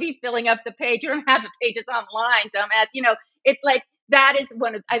will really be filling up the page. You don't have the pages online, dumbass. It's like, that is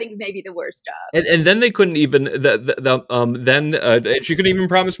one of, I think, maybe the worst job. And then they couldn't even she couldn't even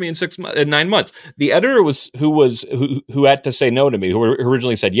promise me in 9 months. The editor who had to say no to me, who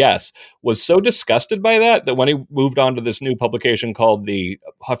originally said yes, was so disgusted by that when he moved on to this new publication called the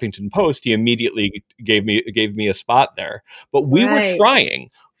Huffington Post, he immediately gave me a spot there. But we were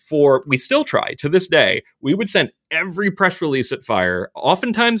trying. We still try to this day. We would send every press release at FIRE,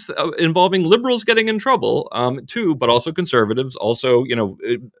 oftentimes involving liberals getting in trouble too, but also conservatives, also,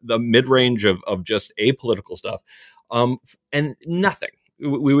 the mid-range of just apolitical stuff. And nothing.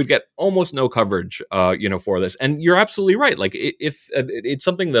 We would get almost no coverage, for this. And you're absolutely right. Like if it's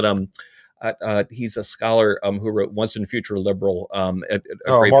something that he's a scholar who wrote Once and Future Liberal. Mark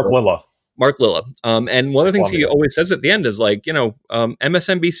Lilla. Mark Lilla. And one of the things he Columbia. always says at the end is like,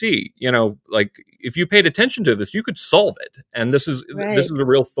 MSNBC, like if you paid attention to this, you could solve it. And this is a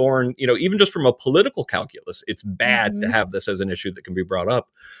real thorn, even just from a political calculus, it's bad to have this as an issue that can be brought up.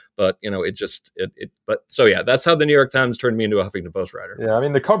 But, that's how the New York Times turned me into a Huffington Post writer. Yeah, I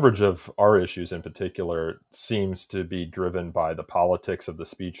mean, the coverage of our issues in particular seems to be driven by the politics of the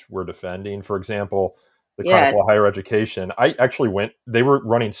speech we're defending. For example, the Chronicle of Higher Education, I actually they were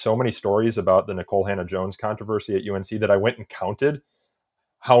running so many stories about the Nikole Hannah-Jones controversy at UNC that I went and counted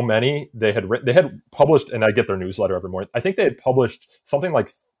how many they had published, and I get their newsletter every morning. I think they had published something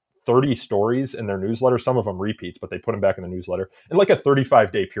like 30 stories in their newsletter, some of them repeats, but they put them back in the newsletter in like a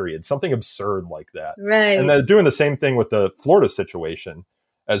 35-day period, something absurd like that. Right. And they're doing the same thing with the Florida situation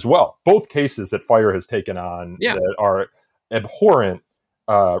as well. Both cases that FIRE has taken on that are abhorrent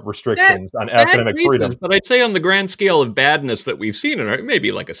restrictions on academic freedom. But I'd say on the grand scale of badness that we've seen,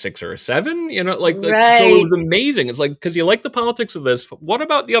 maybe like a 6 or a 7, so it was amazing. It's like, because you like the politics of this, what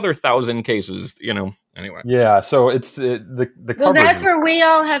about the other 1,000 cases, anyway. Yeah, so it's the well, that's where we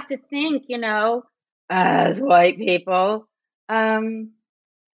all have to think, as white people. I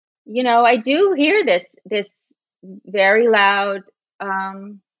do hear this very loud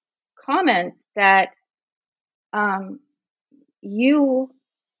comment that you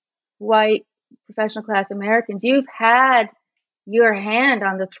white professional class Americans, you've had your hand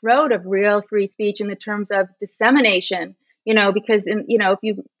on the throat of real free speech in the terms of dissemination, because if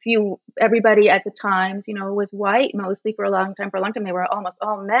you everybody at the Times, was white mostly for a long time they were almost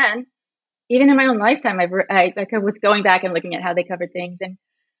all men. Even in my own lifetime, I was going back and looking at how they covered things,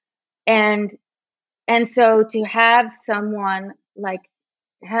 and so to have someone like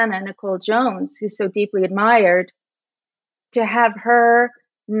Hannah Nikole Jones, who's so deeply admired, to have her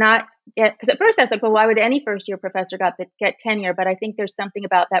not get, because at first I was like, well, why would any first year professor get tenure? But I think there's something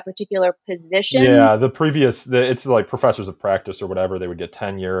about that particular position. Yeah, it's like professors of practice or whatever, they would get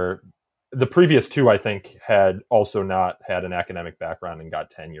tenure. The previous two, I think, had also not had an academic background and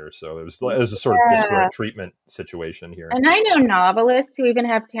got tenure. So it was a sort of disparate treatment situation here. And I know novelists who even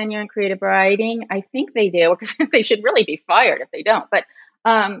have tenure in creative writing. I think they do, because they should really be fired if they don't.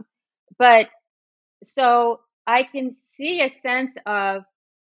 But so I can see a sense of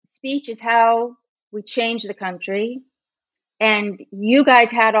speech is how we change the country. And you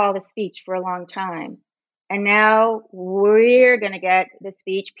guys had all the speech for a long time. And now we're going to get the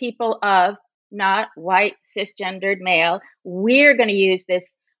speech, people of not white, cisgendered male. We're going to use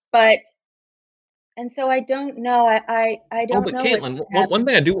this. And so I don't know. I don't know. But Caitlin, one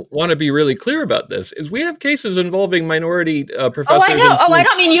thing I do want to be really clear about this is we have cases involving minority professors. Oh, I know. I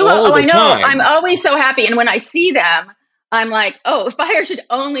don't mean you. I know. I'm always so happy. And when I see them, I'm like, oh, FIRE should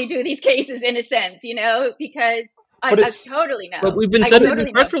only do these cases in a sense, because I totally know. But we've been sending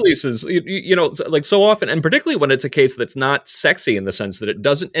these press releases, like so often, and particularly when it's a case that's not sexy in the sense that it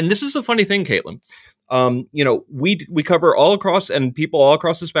doesn't. And this is the funny thing, Caitlin. We cover all across, and people all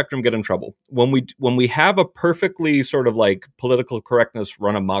across the spectrum get in trouble when we have a perfectly sort of like political correctness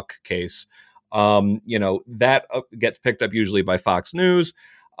run amok case. That gets picked up usually by Fox News.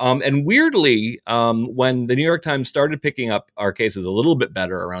 And weirdly, when the New York Times started picking up our cases a little bit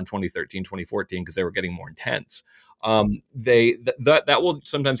better around 2013, 2014, because they were getting more intense, that will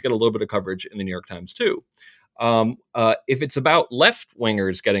sometimes get a little bit of coverage in the New York Times too. If it's about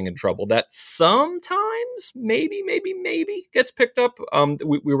left-wingers getting in trouble, that sometimes maybe gets picked up.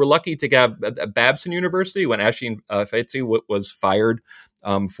 We were lucky to have at Babson University when Asheen Fetzi was fired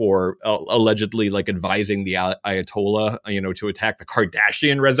for allegedly like advising the Ayatollah, to attack the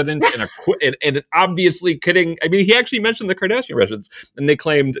Kardashian residence and obviously kidding. I mean, he actually mentioned the Kardashian residence, and they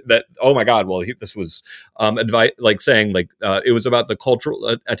claimed that, oh my God, well, this was advice, saying it was about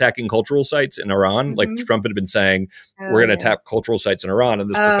the attacking cultural sites in Iran. Mm-hmm. Like Trump had been saying, we're going to attack cultural sites in Iran, and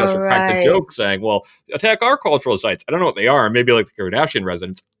this professor cracked a joke saying, well, attack our cultural sites. I don't know what they are, maybe like the Kardashian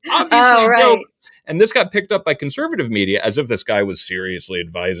residence. Obviously, joke. And this got picked up by conservative media as if this guy was seriously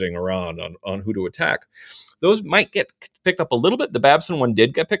advising Iran on who to attack. Those might get picked up a little bit. The Babson one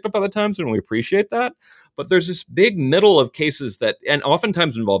did get picked up by the Times, and we appreciate that. But there's this big middle of cases and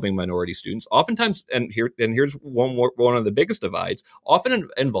oftentimes involving minority students, oftentimes, and here's one of the biggest divides, often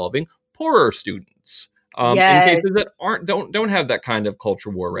involving poorer students. In cases that don't have that kind of culture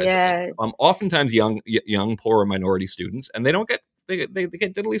war resonance. Yes. Oftentimes young poor minority students, and they don't get they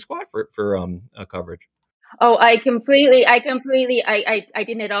get diddly squat for coverage. Oh, I didn't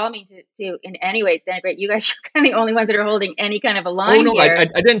at all mean to in any way denigrate you guys. You're kind of the only ones that are holding any kind of a Oh line no, here.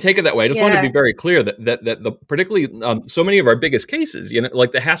 I didn't take it that way. I just wanted to Yeah, be very clear that the particularly so many of our biggest cases,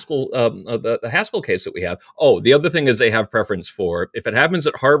 like the Haskell the Haskell case that we have. Oh, the other thing is they have preference for if it happens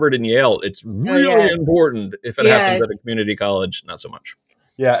at Harvard and Yale, it's oh really yes, important. If it happens yes, at a community college, not so much.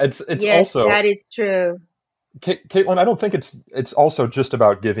 Yeah, it's yes, also that is true. Caitlin. I don't think it's also just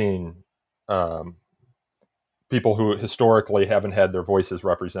about giving um, people who historically haven't had their voices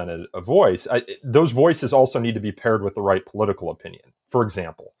represented a voice. Those voices also need to be paired with the right political opinion. For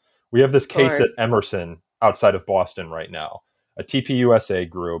example, we have this case at Emerson outside of Boston right now, a TPUSA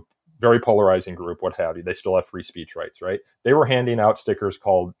group, very polarizing group, what have you. They still have free speech rights, right? They were handing out stickers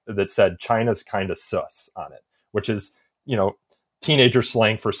that said China's kind of sus on it, which is, teenager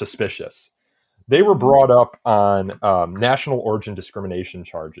slang for suspicious. They were brought up on national origin discrimination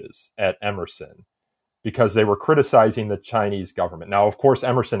charges at Emerson because they were criticizing the Chinese government. Now, of course,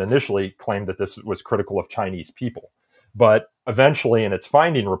 Emerson initially claimed that this was critical of Chinese people, but eventually in its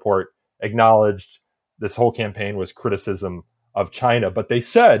finding report acknowledged this whole campaign was criticism of China. But they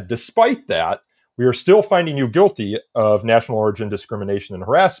said, despite that, we are still finding you guilty of national origin discrimination and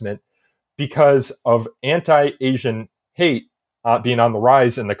harassment because of anti-Asian hate being on the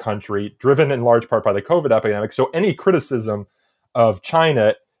rise in the country, driven in large part by the COVID epidemic. So any criticism of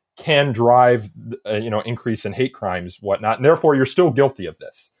China can drive, increase in hate crimes, whatnot, and therefore you're still guilty of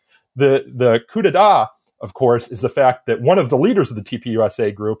this. The coup d'etat, of course, is the fact that one of the leaders of the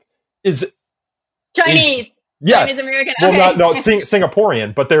TPUSA group is Chinese. Asian. Yes, Chinese American. Well, Okay. not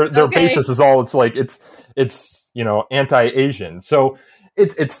Singaporean, but their Okay. basis is all it's anti-Asian. So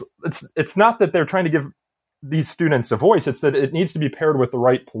it's not that they're trying to give these students a voice; it's that it needs to be paired with the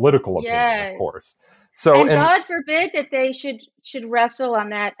right political opinion, Yes. of course. So, and God forbid that they should wrestle on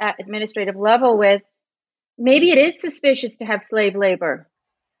that administrative level with, maybe it is suspicious to have slave labor.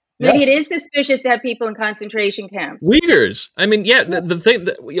 Maybe yes. it is suspicious to have people in concentration camps. Uyghurs. I mean, yeah, the thing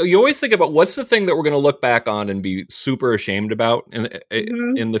that you always think about, what's the thing that we're going to look back on and be super ashamed about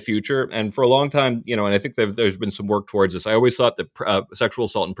in the future? And for a long time, and I think there's been some work towards this. I always thought that sexual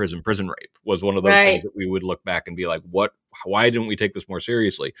assault in prison rape was one of those things that we would look back and be like, why didn't we take this more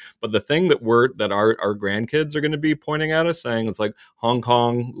seriously? But the thing that our grandkids are going to be pointing at us, saying it's like Hong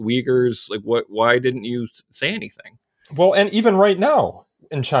Kong, Uyghurs, like why didn't you say anything? Well, and even right now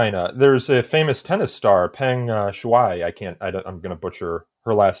in China, there's a famous tennis star, Peng Shuai. I'm going to butcher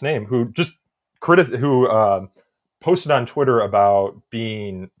her last name, who just posted on Twitter about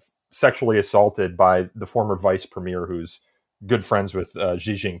being sexually assaulted by the former vice premier, who's good friends with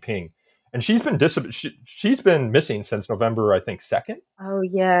Xi Jinping. And she's been missing since November, I think, 2nd. Oh,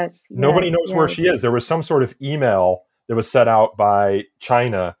 yes. Nobody knows where she is. There was some sort of email that was set out by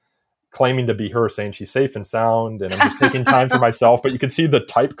China claiming to be her, saying she's safe and sound, and I'm just taking time for myself. But you can see the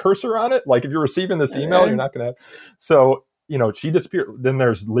type cursor on it. Like if you're receiving this email, you're not going to have. So, she disappeared. Then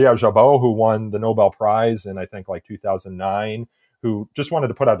there's Liu Xiaobo, who won the Nobel Prize in, I think, like 2009, who just wanted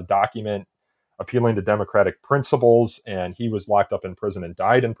to put out a document appealing to democratic principles. And he was locked up in prison and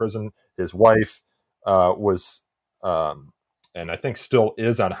died in prison. His wife was, and I think still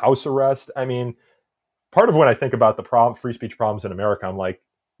is, on house arrest. I mean, part of when I think about the free speech problems in America, I'm like,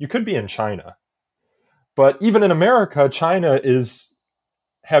 you could be in China. But even in America, China is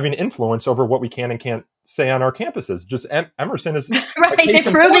having influence over what we can and can't say on our campuses. Just Emerson is right. It's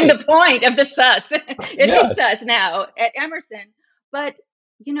proving the point of the sus. It is sus now at Emerson. But,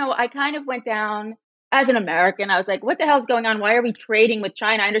 I kind of went down as an American. I was like, what the hell's going on? Why are we trading with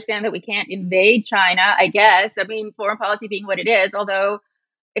China? I understand that we can't invade China, I guess. I mean, foreign policy being what it is. Although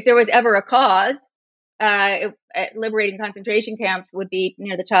if there was ever a cause, liberating concentration camps would be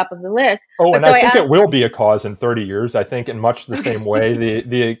near the top of the list. Oh, and I think it will be a cause in 30 years. I think in much the same way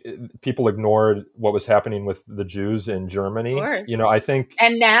the people ignored what was happening with the Jews in Germany. I think,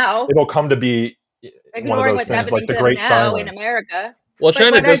 and now it'll come to be one of those things like the Great Silence in America. Well,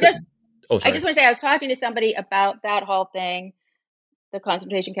 China I just want to say, I was talking to somebody about that whole thing, the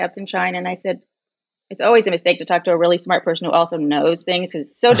concentration camps in China, and I said, it's always a mistake to talk to a really smart person who also knows things, because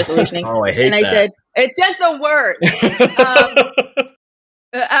it's so disillusioning. Oh, I hate that. And I said, it's just the worst.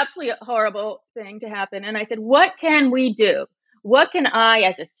 Absolutely horrible thing to happen. And I said, what can we do? What can I,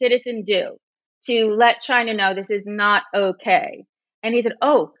 as a citizen, do to let China know this is not okay? And he said,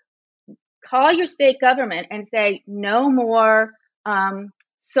 call your state government and say, no more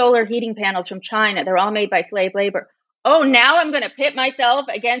solar heating panels from China. They're all made by slave labor. Oh, now I'm going to pit myself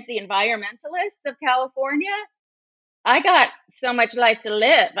against the environmentalists of California? I got so much life to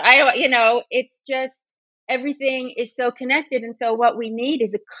live. It's just, everything is so connected. And so what we need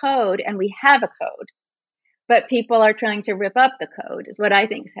is a code, and we have a code. but people are trying to rip up the code is what I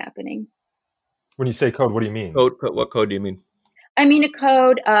think is happening. When you say code, what do you mean? What code do you mean? I mean a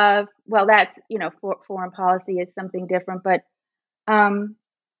code of, well, that's, foreign policy is something different, but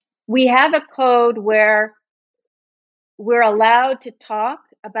we have a code where we're allowed to talk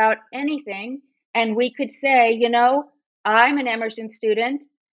about anything, and we could say, I'm an Emerson student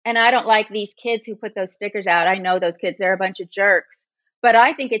and I don't like these kids who put those stickers out. I know those kids, they're a bunch of jerks. But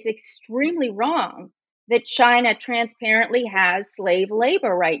I think it's extremely wrong that China transparently has slave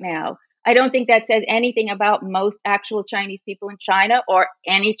labor right now. I don't think that says anything about most actual Chinese people in China or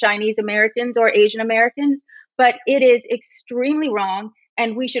any Chinese Americans or Asian Americans, but it is extremely wrong.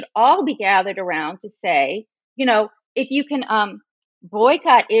 And we should all be gathered around to say, if you can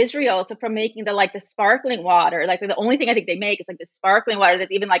boycott Israel from making the sparkling water, the only thing I think they make is the sparkling water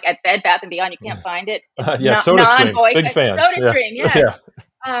that's even at Bed Bath & Beyond, you can't find it. SodaStream, big fan. SodaStream, yeah.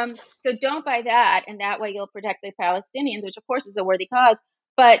 So don't buy that, and that way you'll protect the Palestinians, which of course is a worthy cause.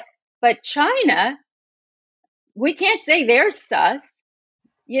 But China, we can't say they're sus.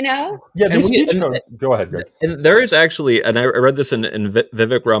 Yeah, these speech codes. Go ahead, Greg. And there is actually, and I read this in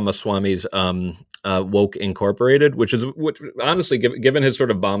Vivek Ramaswamy's Woke Incorporated, which honestly, given his sort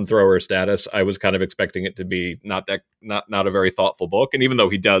of bomb thrower status, I was kind of expecting it to be not a very thoughtful book. And even though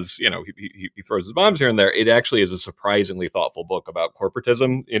he does, he throws his bombs here and there, it actually is a surprisingly thoughtful book about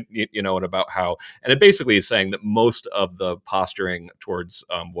corporatism, and about how, and it basically is saying that most of the posturing towards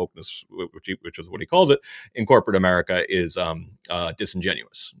wokeness, which is what he calls it, in corporate America is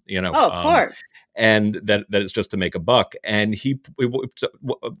disingenuous. Of course. And that it's just to make a buck. And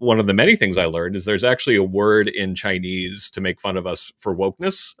one of the many things I learned is there's actually a word in Chinese to make fun of us for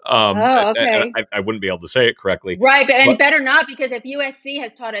wokeness. Okay. I wouldn't be able to say it correctly. Right, and better not, because if USC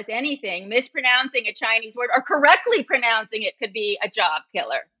has taught us anything, mispronouncing a Chinese word or correctly pronouncing it could be a job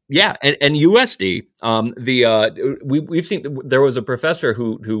killer. Yeah, and USD. We've seen there was a professor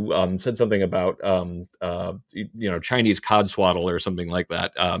who said something about Chinese codswaddle or something like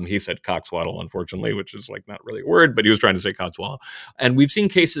that. He said cockswaddle, unfortunately, which is not really a word, but he was trying to say codswaddle. And we've seen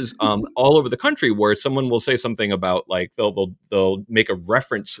cases all over the country where someone will say something about they'll make a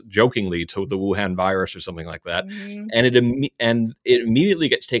reference jokingly to the Wuhan virus or something like that, mm-hmm. and it immediately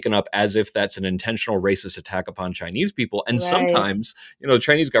gets taken up as if that's an intentional racist attack upon Chinese people. And sometimes the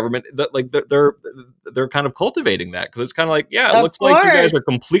Chinese government, they're kind of cultivating that, because it's kind of it looks like you guys are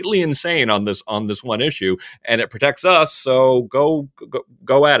completely insane on this one issue, and it protects us, so go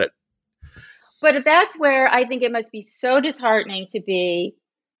at it. But that's where I think it must be so disheartening to be,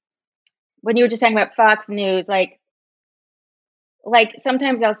 when you were just talking about Fox News, like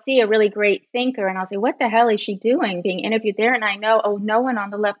sometimes I'll see a really great thinker and I'll say, what the hell is she doing being interviewed there? And I know, no one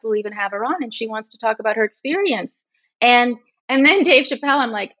on the left will even have her on, and she wants to talk about her experience. And then Dave Chappelle, I'm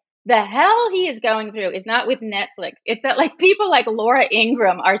like, the hell he is going through is not with Netflix. It's that people like Laura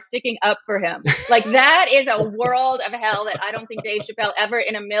Ingraham are sticking up for him. That is a world of hell that I don't think Dave Chappelle ever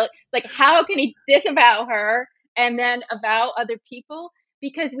in a million. How can he disavow her and then avow other people?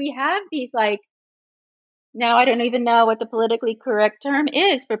 Because we have these now I don't even know what the politically correct term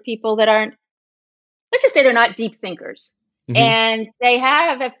is for people that aren't, let's just say they're not deep thinkers. Mm-hmm. And they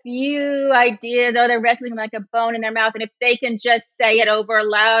have a few ideas, they're wrestling like a bone in their mouth. And if they can just say it over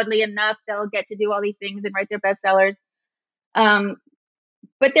loudly enough, they'll get to do all these things and write their bestsellers.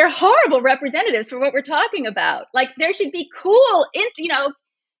 But they're horrible representatives for what we're talking about. There should be cool,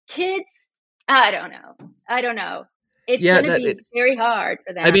 kids. I don't know. It's going to be very hard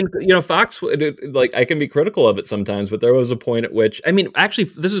for them. I mean, Fox, I can be critical of it sometimes, but there was a point at which, actually,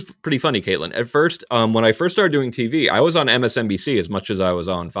 this is pretty funny, Caitlin. At first, when I first started doing TV, I was on MSNBC as much as I was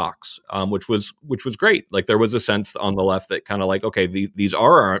on Fox, which was great. There was a sense on the left that kind of okay, these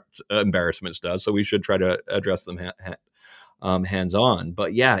are our embarrassments to us, so we should try to address them hands on.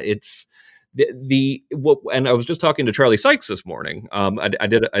 But yeah, it's and I was just talking to Charlie Sykes this morning. I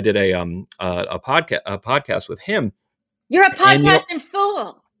did a podcast with him. You're a podcasting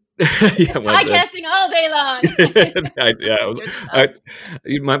fool. Podcasting all day long.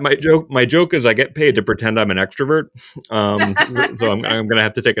 My joke is I get paid to pretend I'm an extrovert, so I'm going to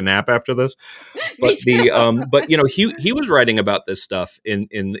have to take a nap after this. But he was writing about this stuff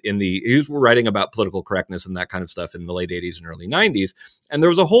he was writing about political correctness and that kind of stuff in the late 80s and early 90s, and there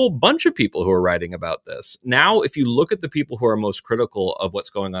was a whole bunch of people who were writing about this. Now, if you look at the people who are most critical of what's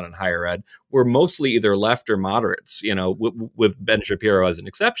going on in higher ed, we're mostly either left or moderates, with Ben Shapiro as an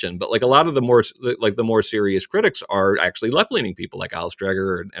exception. But a lot of the more serious critics are actually left-leaning people like Alice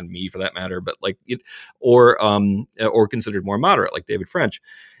Dreger and me, for that matter, but or considered more moderate, like David French.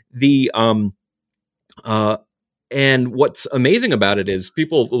 And what's amazing about it is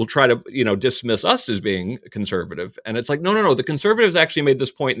people will try to, dismiss us as being conservative. And it's like, no. The conservatives actually made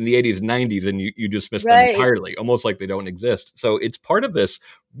this point in the 80s and 90s, and you dismiss them entirely, almost like they don't exist. So it's part of this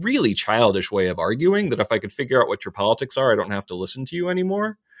really childish way of arguing that if I could figure out what your politics are, I don't have to listen to you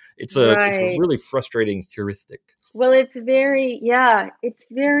anymore. It's a really frustrating heuristic. Well, it's very,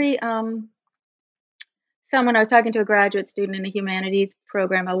 someone, I was talking to a graduate student in a humanities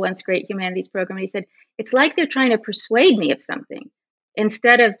program, a once great humanities program, and he said, it's like they're trying to persuade me of something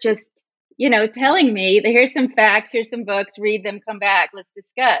instead of just, telling me that here's some facts, here's some books, read them, come back, let's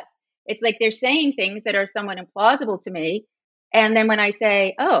discuss. It's like they're saying things that are somewhat implausible to me. And then when I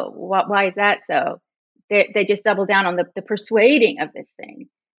say, oh, why is that so? They just double down on the persuading of this thing.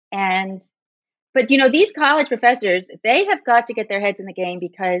 But these college professors, they have got to get their heads in the game,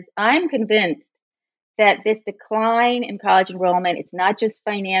 because I'm convinced that this decline in college enrollment, it's not just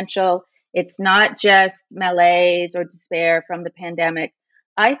financial, it's not just malaise or despair from the pandemic.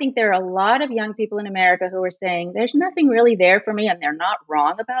 I think there are a lot of young people in America who are saying, there's nothing really there for me, and they're not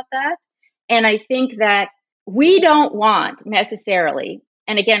wrong about that. And I think that we don't want necessarily,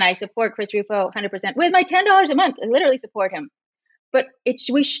 and again, I support Chris Rufo 100% with my $10 a month. I literally support him. But it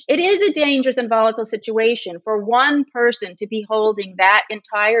is a dangerous and volatile situation for one person to be holding that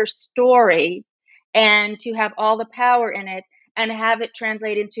entire story and to have all the power in it and have it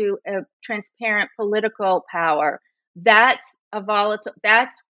translate into a transparent political power. That's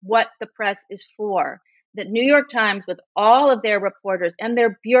what the press is for. The New York Times, with all of their reporters and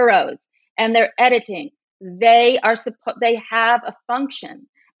their bureaus and their editing, they have a function.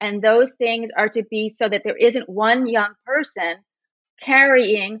 And those things are to be so that there isn't one young person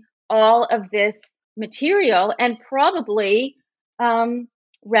carrying all of this material and probably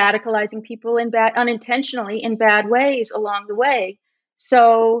radicalizing people unintentionally in bad ways along the way.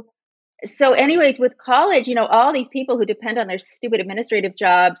 So anyways, with college, all these people who depend on their stupid administrative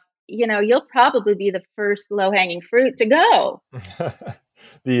jobs, you'll probably be the first low-hanging fruit to go.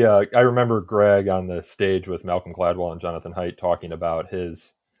 I remember Greg on the stage with Malcolm Gladwell and Jonathan Haidt talking about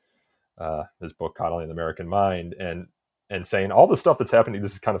his book, Coddling the American Mind, and saying all the stuff that's happening.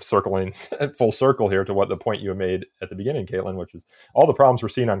 This is kind of circling full circle here to what the point you made at the beginning, Caitlin, which is all the problems we're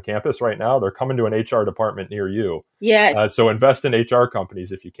seeing on campus right now, they're coming to an HR department near you. Yes. So invest in HR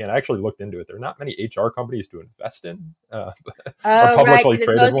companies if you can. I actually looked into it. There are not many HR companies to invest in. Publicly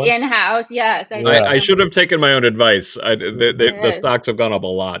traded ones. In-house, yes. I should have taken my own advice. The stocks have gone up a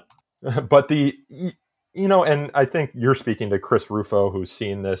lot. But and I think you're speaking to Chris Rufo, who's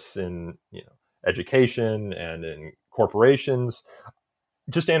seen this in education and in corporations.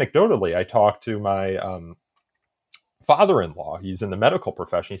 Just anecdotally, I talked to my father-in-law. He's in the medical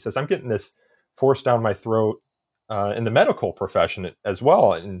profession. He says, I'm getting this forced down my throat in the medical profession as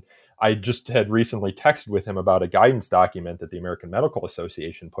well. And I just had recently texted with him about a guidance document that the American Medical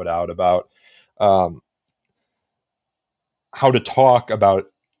Association put out about how to talk about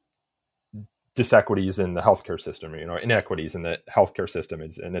disequities in the healthcare system, inequities in the healthcare system.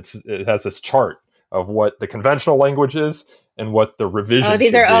 It has this chart of what the conventional language is and what the revision. Oh,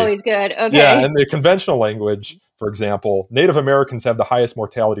 these are always good. Okay. Yeah, and the conventional language, for example, Native Americans have the highest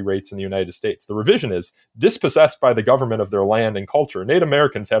mortality rates in the United States. The revision is dispossessed by the government of their land and culture. Native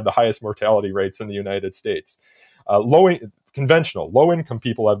Americans have the highest mortality rates in the United States. Low-income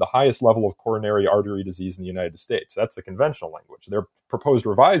people have the highest level of coronary artery disease in the United States. That's the conventional language. Their proposed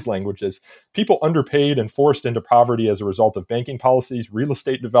revised language is people underpaid and forced into poverty as a result of banking policies, real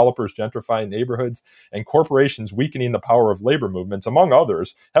estate developers gentrifying neighborhoods, and corporations weakening the power of labor movements, among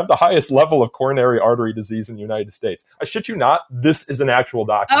others, have the highest level of coronary artery disease in the United States. I shit you not, this is an actual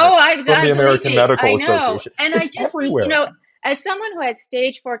document from the American Medical Association. And it's everywhere. As someone who has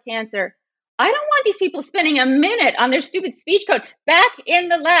stage 4 cancer, I don't want these people spending a minute on their stupid speech code. Back in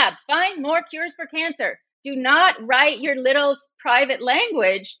the lab, find more cures for cancer. Do not write your little private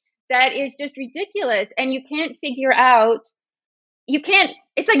language that is just ridiculous. And you can't figure out,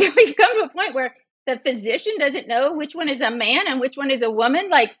 it's like we've come to a point where the physician doesn't know which one is a man and which one is a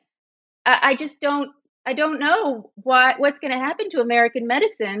woman. Like, I don't know what's going to happen to American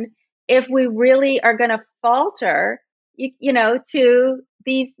medicine if we really are going to falter, to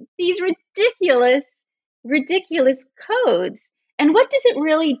these ridiculous codes. And what does it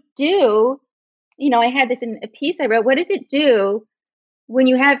really do? I had this in a piece I wrote. What does it do when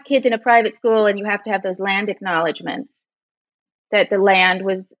you have kids in a private school and you have to have those land acknowledgments that the land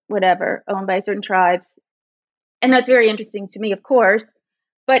was owned by certain tribes? And that's very interesting to me, of course.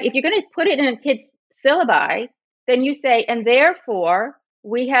 But if you're going to put it in a kid's syllabi, then you say, and therefore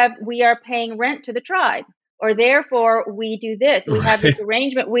we are paying rent to the tribe, or therefore we do this. We have this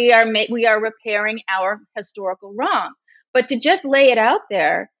arrangement. We are repairing our historical wrong. But to just lay it out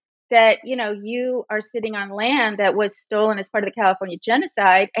there that, you are sitting on land that was stolen as part of the California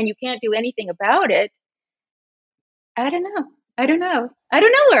genocide and you can't do anything about it. I don't know. I don't know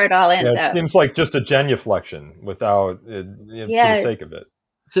where it all ends up. It seems like just a genuflection without for the sake of it.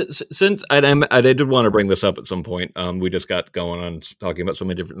 Since I did want to bring this up at some point, we just got going on talking about so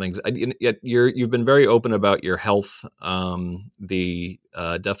many different things. Yet you've been very open about your health. Definitely,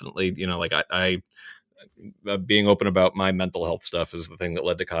 I being open about my mental health stuff is the thing that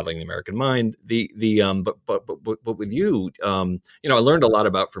led to Coddling the American Mind. But with you, I learned a lot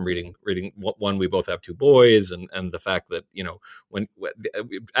about from reading. One, we both have two boys, and the fact that when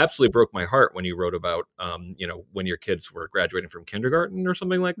it absolutely broke my heart when you wrote about when your kids were graduating from kindergarten or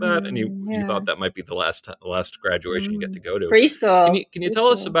something like that, and you thought that might be the last graduation you get to go to preschool. Can you tell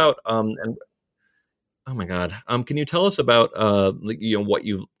us about and oh my God, can you tell us about what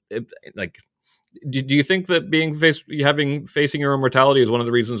you like? Do you think that facing your own mortality is one of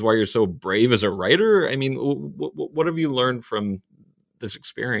the reasons why you're so brave as a writer? I mean, what have you learned from this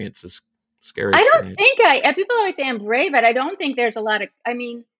experience? This scary experience? I don't think people always say I'm brave, but I don't think there's a lot of,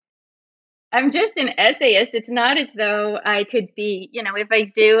 I'm just an essayist. It's not as though I could be, if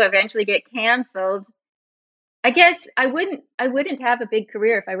I do eventually get canceled, I guess I wouldn't have a big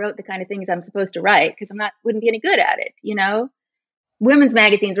career if I wrote the kind of things I'm supposed to write, because wouldn't be any good at it, Women's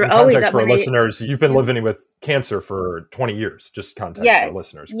magazines were always up for listeners. You've been living with cancer for 20 years. Just context for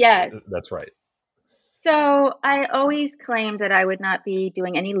listeners. Yes, that's right. So I always claimed that I would not be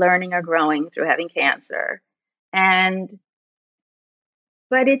doing any learning or growing through having cancer, but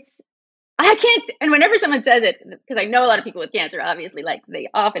I can't. And whenever someone says it, because I know a lot of people with cancer, obviously, like they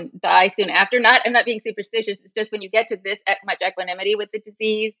often die soon after. I'm not being superstitious. It's just when you get to this much equanimity with the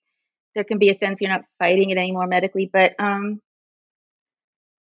disease, there can be a sense you're not fighting it anymore medically, but.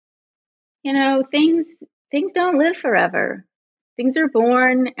 Things don't live forever. Things are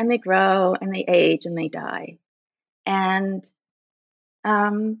born and they grow and they age and they die. And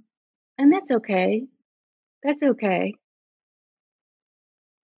that's okay. That's okay.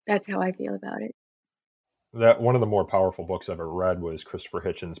 That's how I feel about it. That one of the more powerful books I've ever read was Christopher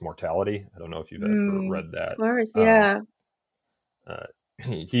Hitchens' Mortality. I don't know if you've ever read that. Of course, yeah.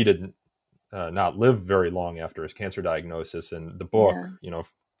 He did not live very long after his cancer diagnosis, and the book,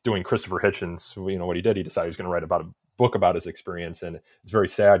 doing Christopher Hitchens, what he did, he decided he was going to write about a book about his experience. And it's very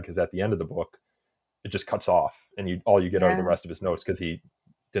sad because at the end of the book, it just cuts off and all you get are the rest of his notes because he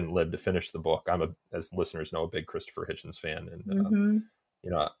didn't live to finish the book. I'm as listeners know, a big Christopher Hitchens fan. And,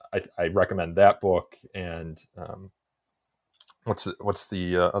 I recommend that book. And what's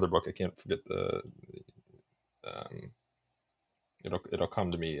the other book? I can't forget it'll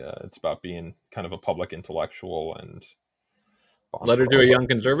come to me. It's about being kind of a public intellectual and Letter to a Young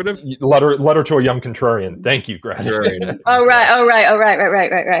Conservative? Letter to a Young Contrarian. Thank you, Greg. Oh,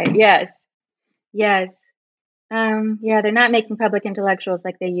 right. Yes. They're not making public intellectuals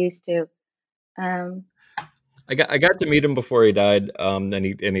like they used to. I got to meet him before he died, and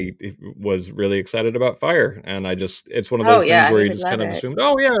he was really excited about FIRE, and it's one of those things where you just kind of assumed,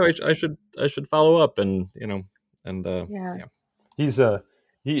 I should follow up, and He's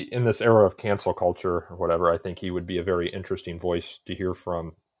he in this era of cancel culture or whatever, I think he would be a very interesting voice to hear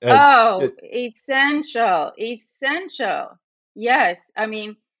from. Essential. Yes.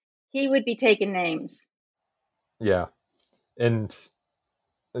 He would be taking names. Yeah. And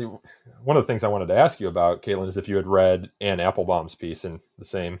one of the things I wanted to ask you about, Caitlin, is if you had read Anne Applebaum's piece in the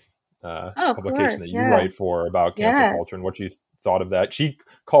same publication that you write for about cancel culture and what you thought of that. She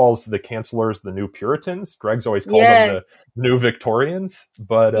calls the cancelers the new Puritans. Greg's always called them the new Victorians.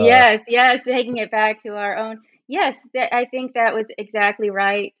 But yes, taking it back to our own. Yes, I think that was exactly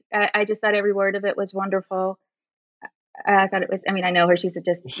right. I just thought every word of it was wonderful. I thought it was. I know her. She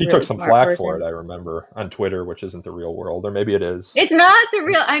really took some flack for it. I remember on Twitter, which isn't the real world, or maybe it is. It's not the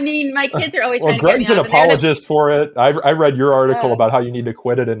real. My kids are always. Well, Greg's an apologist for it. I read your article about how you need to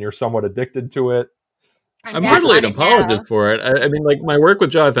quit it, and you're somewhat addicted to it. I'm hardly an apologist for it. My work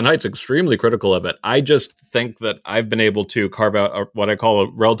with Jonathan Haidt's extremely critical of it. I just think that I've been able to carve out what I call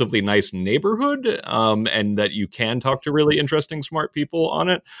a relatively nice neighborhood, and that you can talk to really interesting, smart people on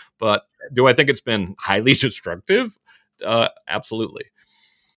it. But do I think it's been highly destructive? Absolutely.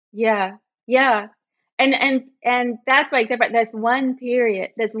 Yeah. And that's why, except for this one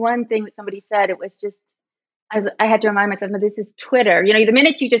period, this one thing that somebody said, it was just, I had to remind myself, no, this is Twitter. The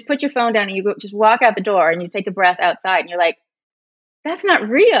minute you just put your phone down and you just walk out the door and you take a breath outside and you're like, that's not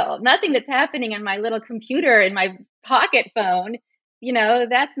real. Nothing that's happening on my little computer in my pocket phone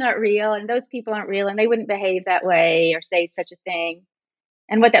that's not real, and those people aren't real, and they wouldn't behave that way or say such a thing.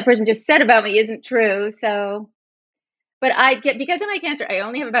 And what that person just said about me isn't true. So, but because of my cancer, I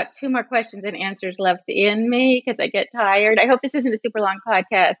only have about 2 more questions and answers left in me because I get tired. I hope this isn't a super long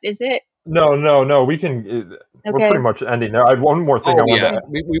podcast, is it? No. We can. We're pretty much ending there. I have one more thing I want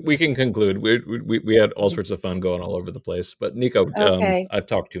to. We can conclude. We had all sorts of fun going all over the place. But Nico, I've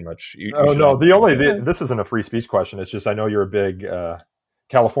talked too much. This isn't a free speech question. It's just I know you're a big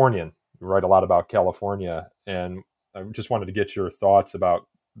Californian. You write a lot about California, and I just wanted to get your thoughts about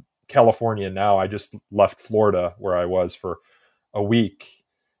California now. I just left Florida where I was for a week,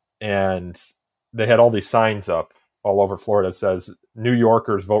 and they had all these signs up all over Florida that says New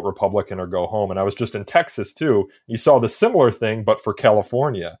Yorkers vote Republican or go home. And I was just in Texas too. You saw the similar thing, but for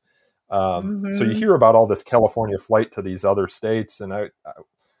California. So you hear about all this California flight to these other states, and I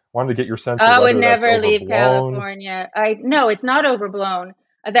wanted to get your sense of whether I would never that's leave overblown. California. No, it's not overblown.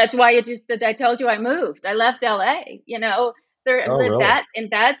 That's why I told you I moved. I left LA, lived in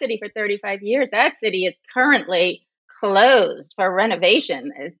that city for 35 years. That city is currently closed for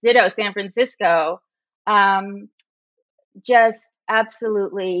renovation. It's ditto San Francisco. Just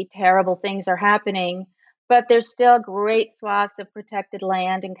absolutely terrible things are happening, but there's still great swaths of protected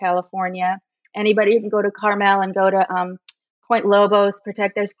land in California. Anybody can go to Carmel and go to Point Lobos,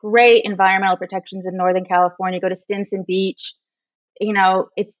 there's great environmental protections in Northern California. Go to Stinson Beach.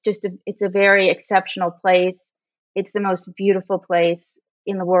 It's a very exceptional place. It's the most beautiful place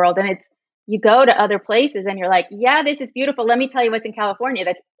in the world. And you go to other places and you're like, yeah, this is beautiful. Let me tell you what's in California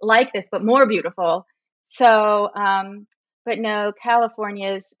that's like this, but more beautiful. So, but no,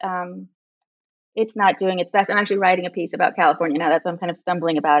 California's, it's not doing its best. I'm actually writing a piece about California now. I'm kind of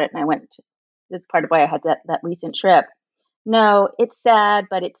stumbling about it. And that's part of why I had that recent trip. No, it's sad,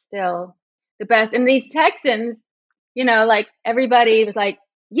 but it's still the best. And these Texans, everybody was like,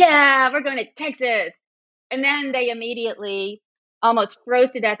 yeah, we're going to Texas. And then they immediately almost froze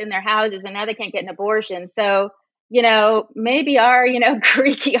to death in their houses, and now they can't get an abortion. So, maybe our,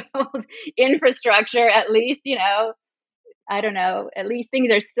 creaky old infrastructure, at least, I don't know, at least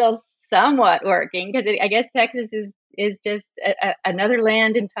things are still somewhat working, because I guess Texas is just another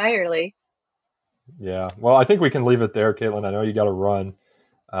land entirely. Yeah. Well, I think we can leave it there, Caitlin. I know you got to run.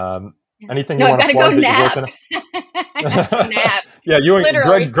 Anything you want to plug? I gotta go nap. Yeah, you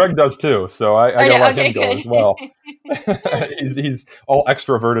and Greg does too. So I gotta let him go as well. he's all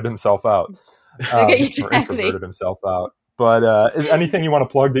extroverted himself out, or introverted himself out. But is anything you want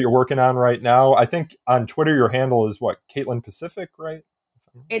to plug that you're working on right now? I think on Twitter your handle is what, Caitlin Pacific, right?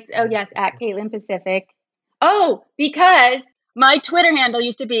 It's yes, at Caitlin Pacific. Oh, because my Twitter handle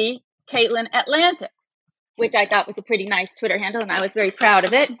used to be Caitlin Atlantic, which I thought was a pretty nice Twitter handle, and I was very proud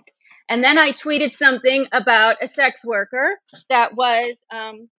of it. And then I tweeted something about a sex worker that was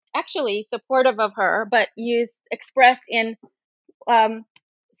actually supportive of her, but expressed in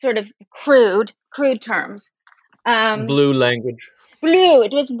sort of crude terms. Blue language. Blue.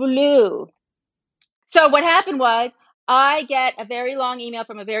 It was blue. So what happened was I get a very long email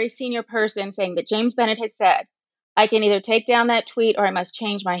from a very senior person saying that James Bennett has said, I can either take down that tweet or I must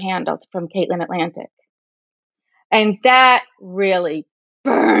change my handle from Caitlin Atlantic. And that really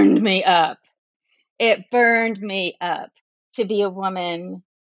burned me up. It burned me up to be a woman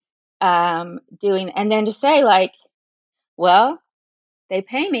doing, and then to say like, well, they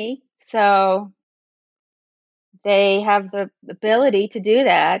pay me, so they have the ability to do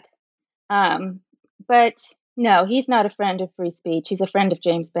that. But no, he's not a friend of free speech. He's a friend of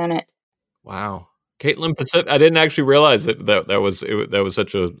James Bennett. Wow. Caitlin Pacific. I didn't actually realize that was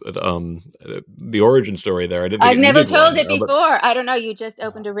such a the origin story there. I've never told it before. I don't know. You just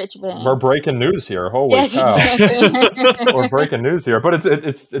opened a rich vein. We're breaking news here. Holy cow! Exactly. We're breaking news here. But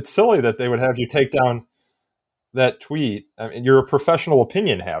it's silly that they would have you take down that tweet. I mean, you're a professional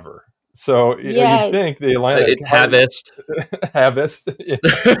opinion haver. So yes. You'd think the Atlantic... It's Havist.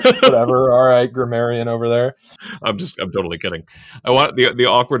 Whatever. All right, grammarian over there. I'm totally kidding. I want the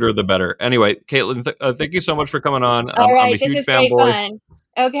awkwarder the better. Anyway, Caitlin, thank you so much for coming on. All right, I'm a huge this is fanboy. great fun.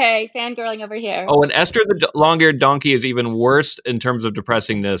 Okay, fangirling over here. Oh, and Esther the long-eared donkey is even worse in terms of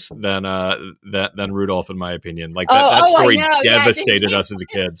depressingness than Rudolph, in my opinion. Like that story devastated us as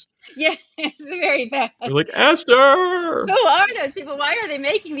kids. Yeah, it's very bad. We're like, Esther! Who are those people? Why are they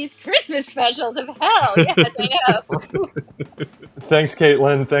making these Christmas specials of hell? Yes, I know. Thanks,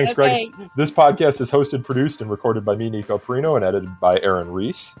 Caitlin. Thanks, okay. Greg. This podcast is hosted, produced, and recorded by me, Nico Perino, and edited by Aaron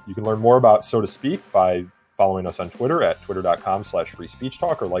Reese. You can learn more about So to Speak by following us on Twitter at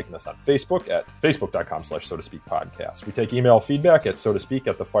twitter.com/freespeechtalk or liking us on Facebook at facebook.com/so-to-speak-podcast. We take email feedback at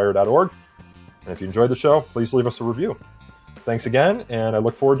so-to-speak@thefire.org. And if you enjoyed the show, please leave us a review. Thanks again, and I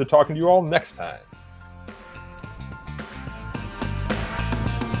look forward to talking to you all next time.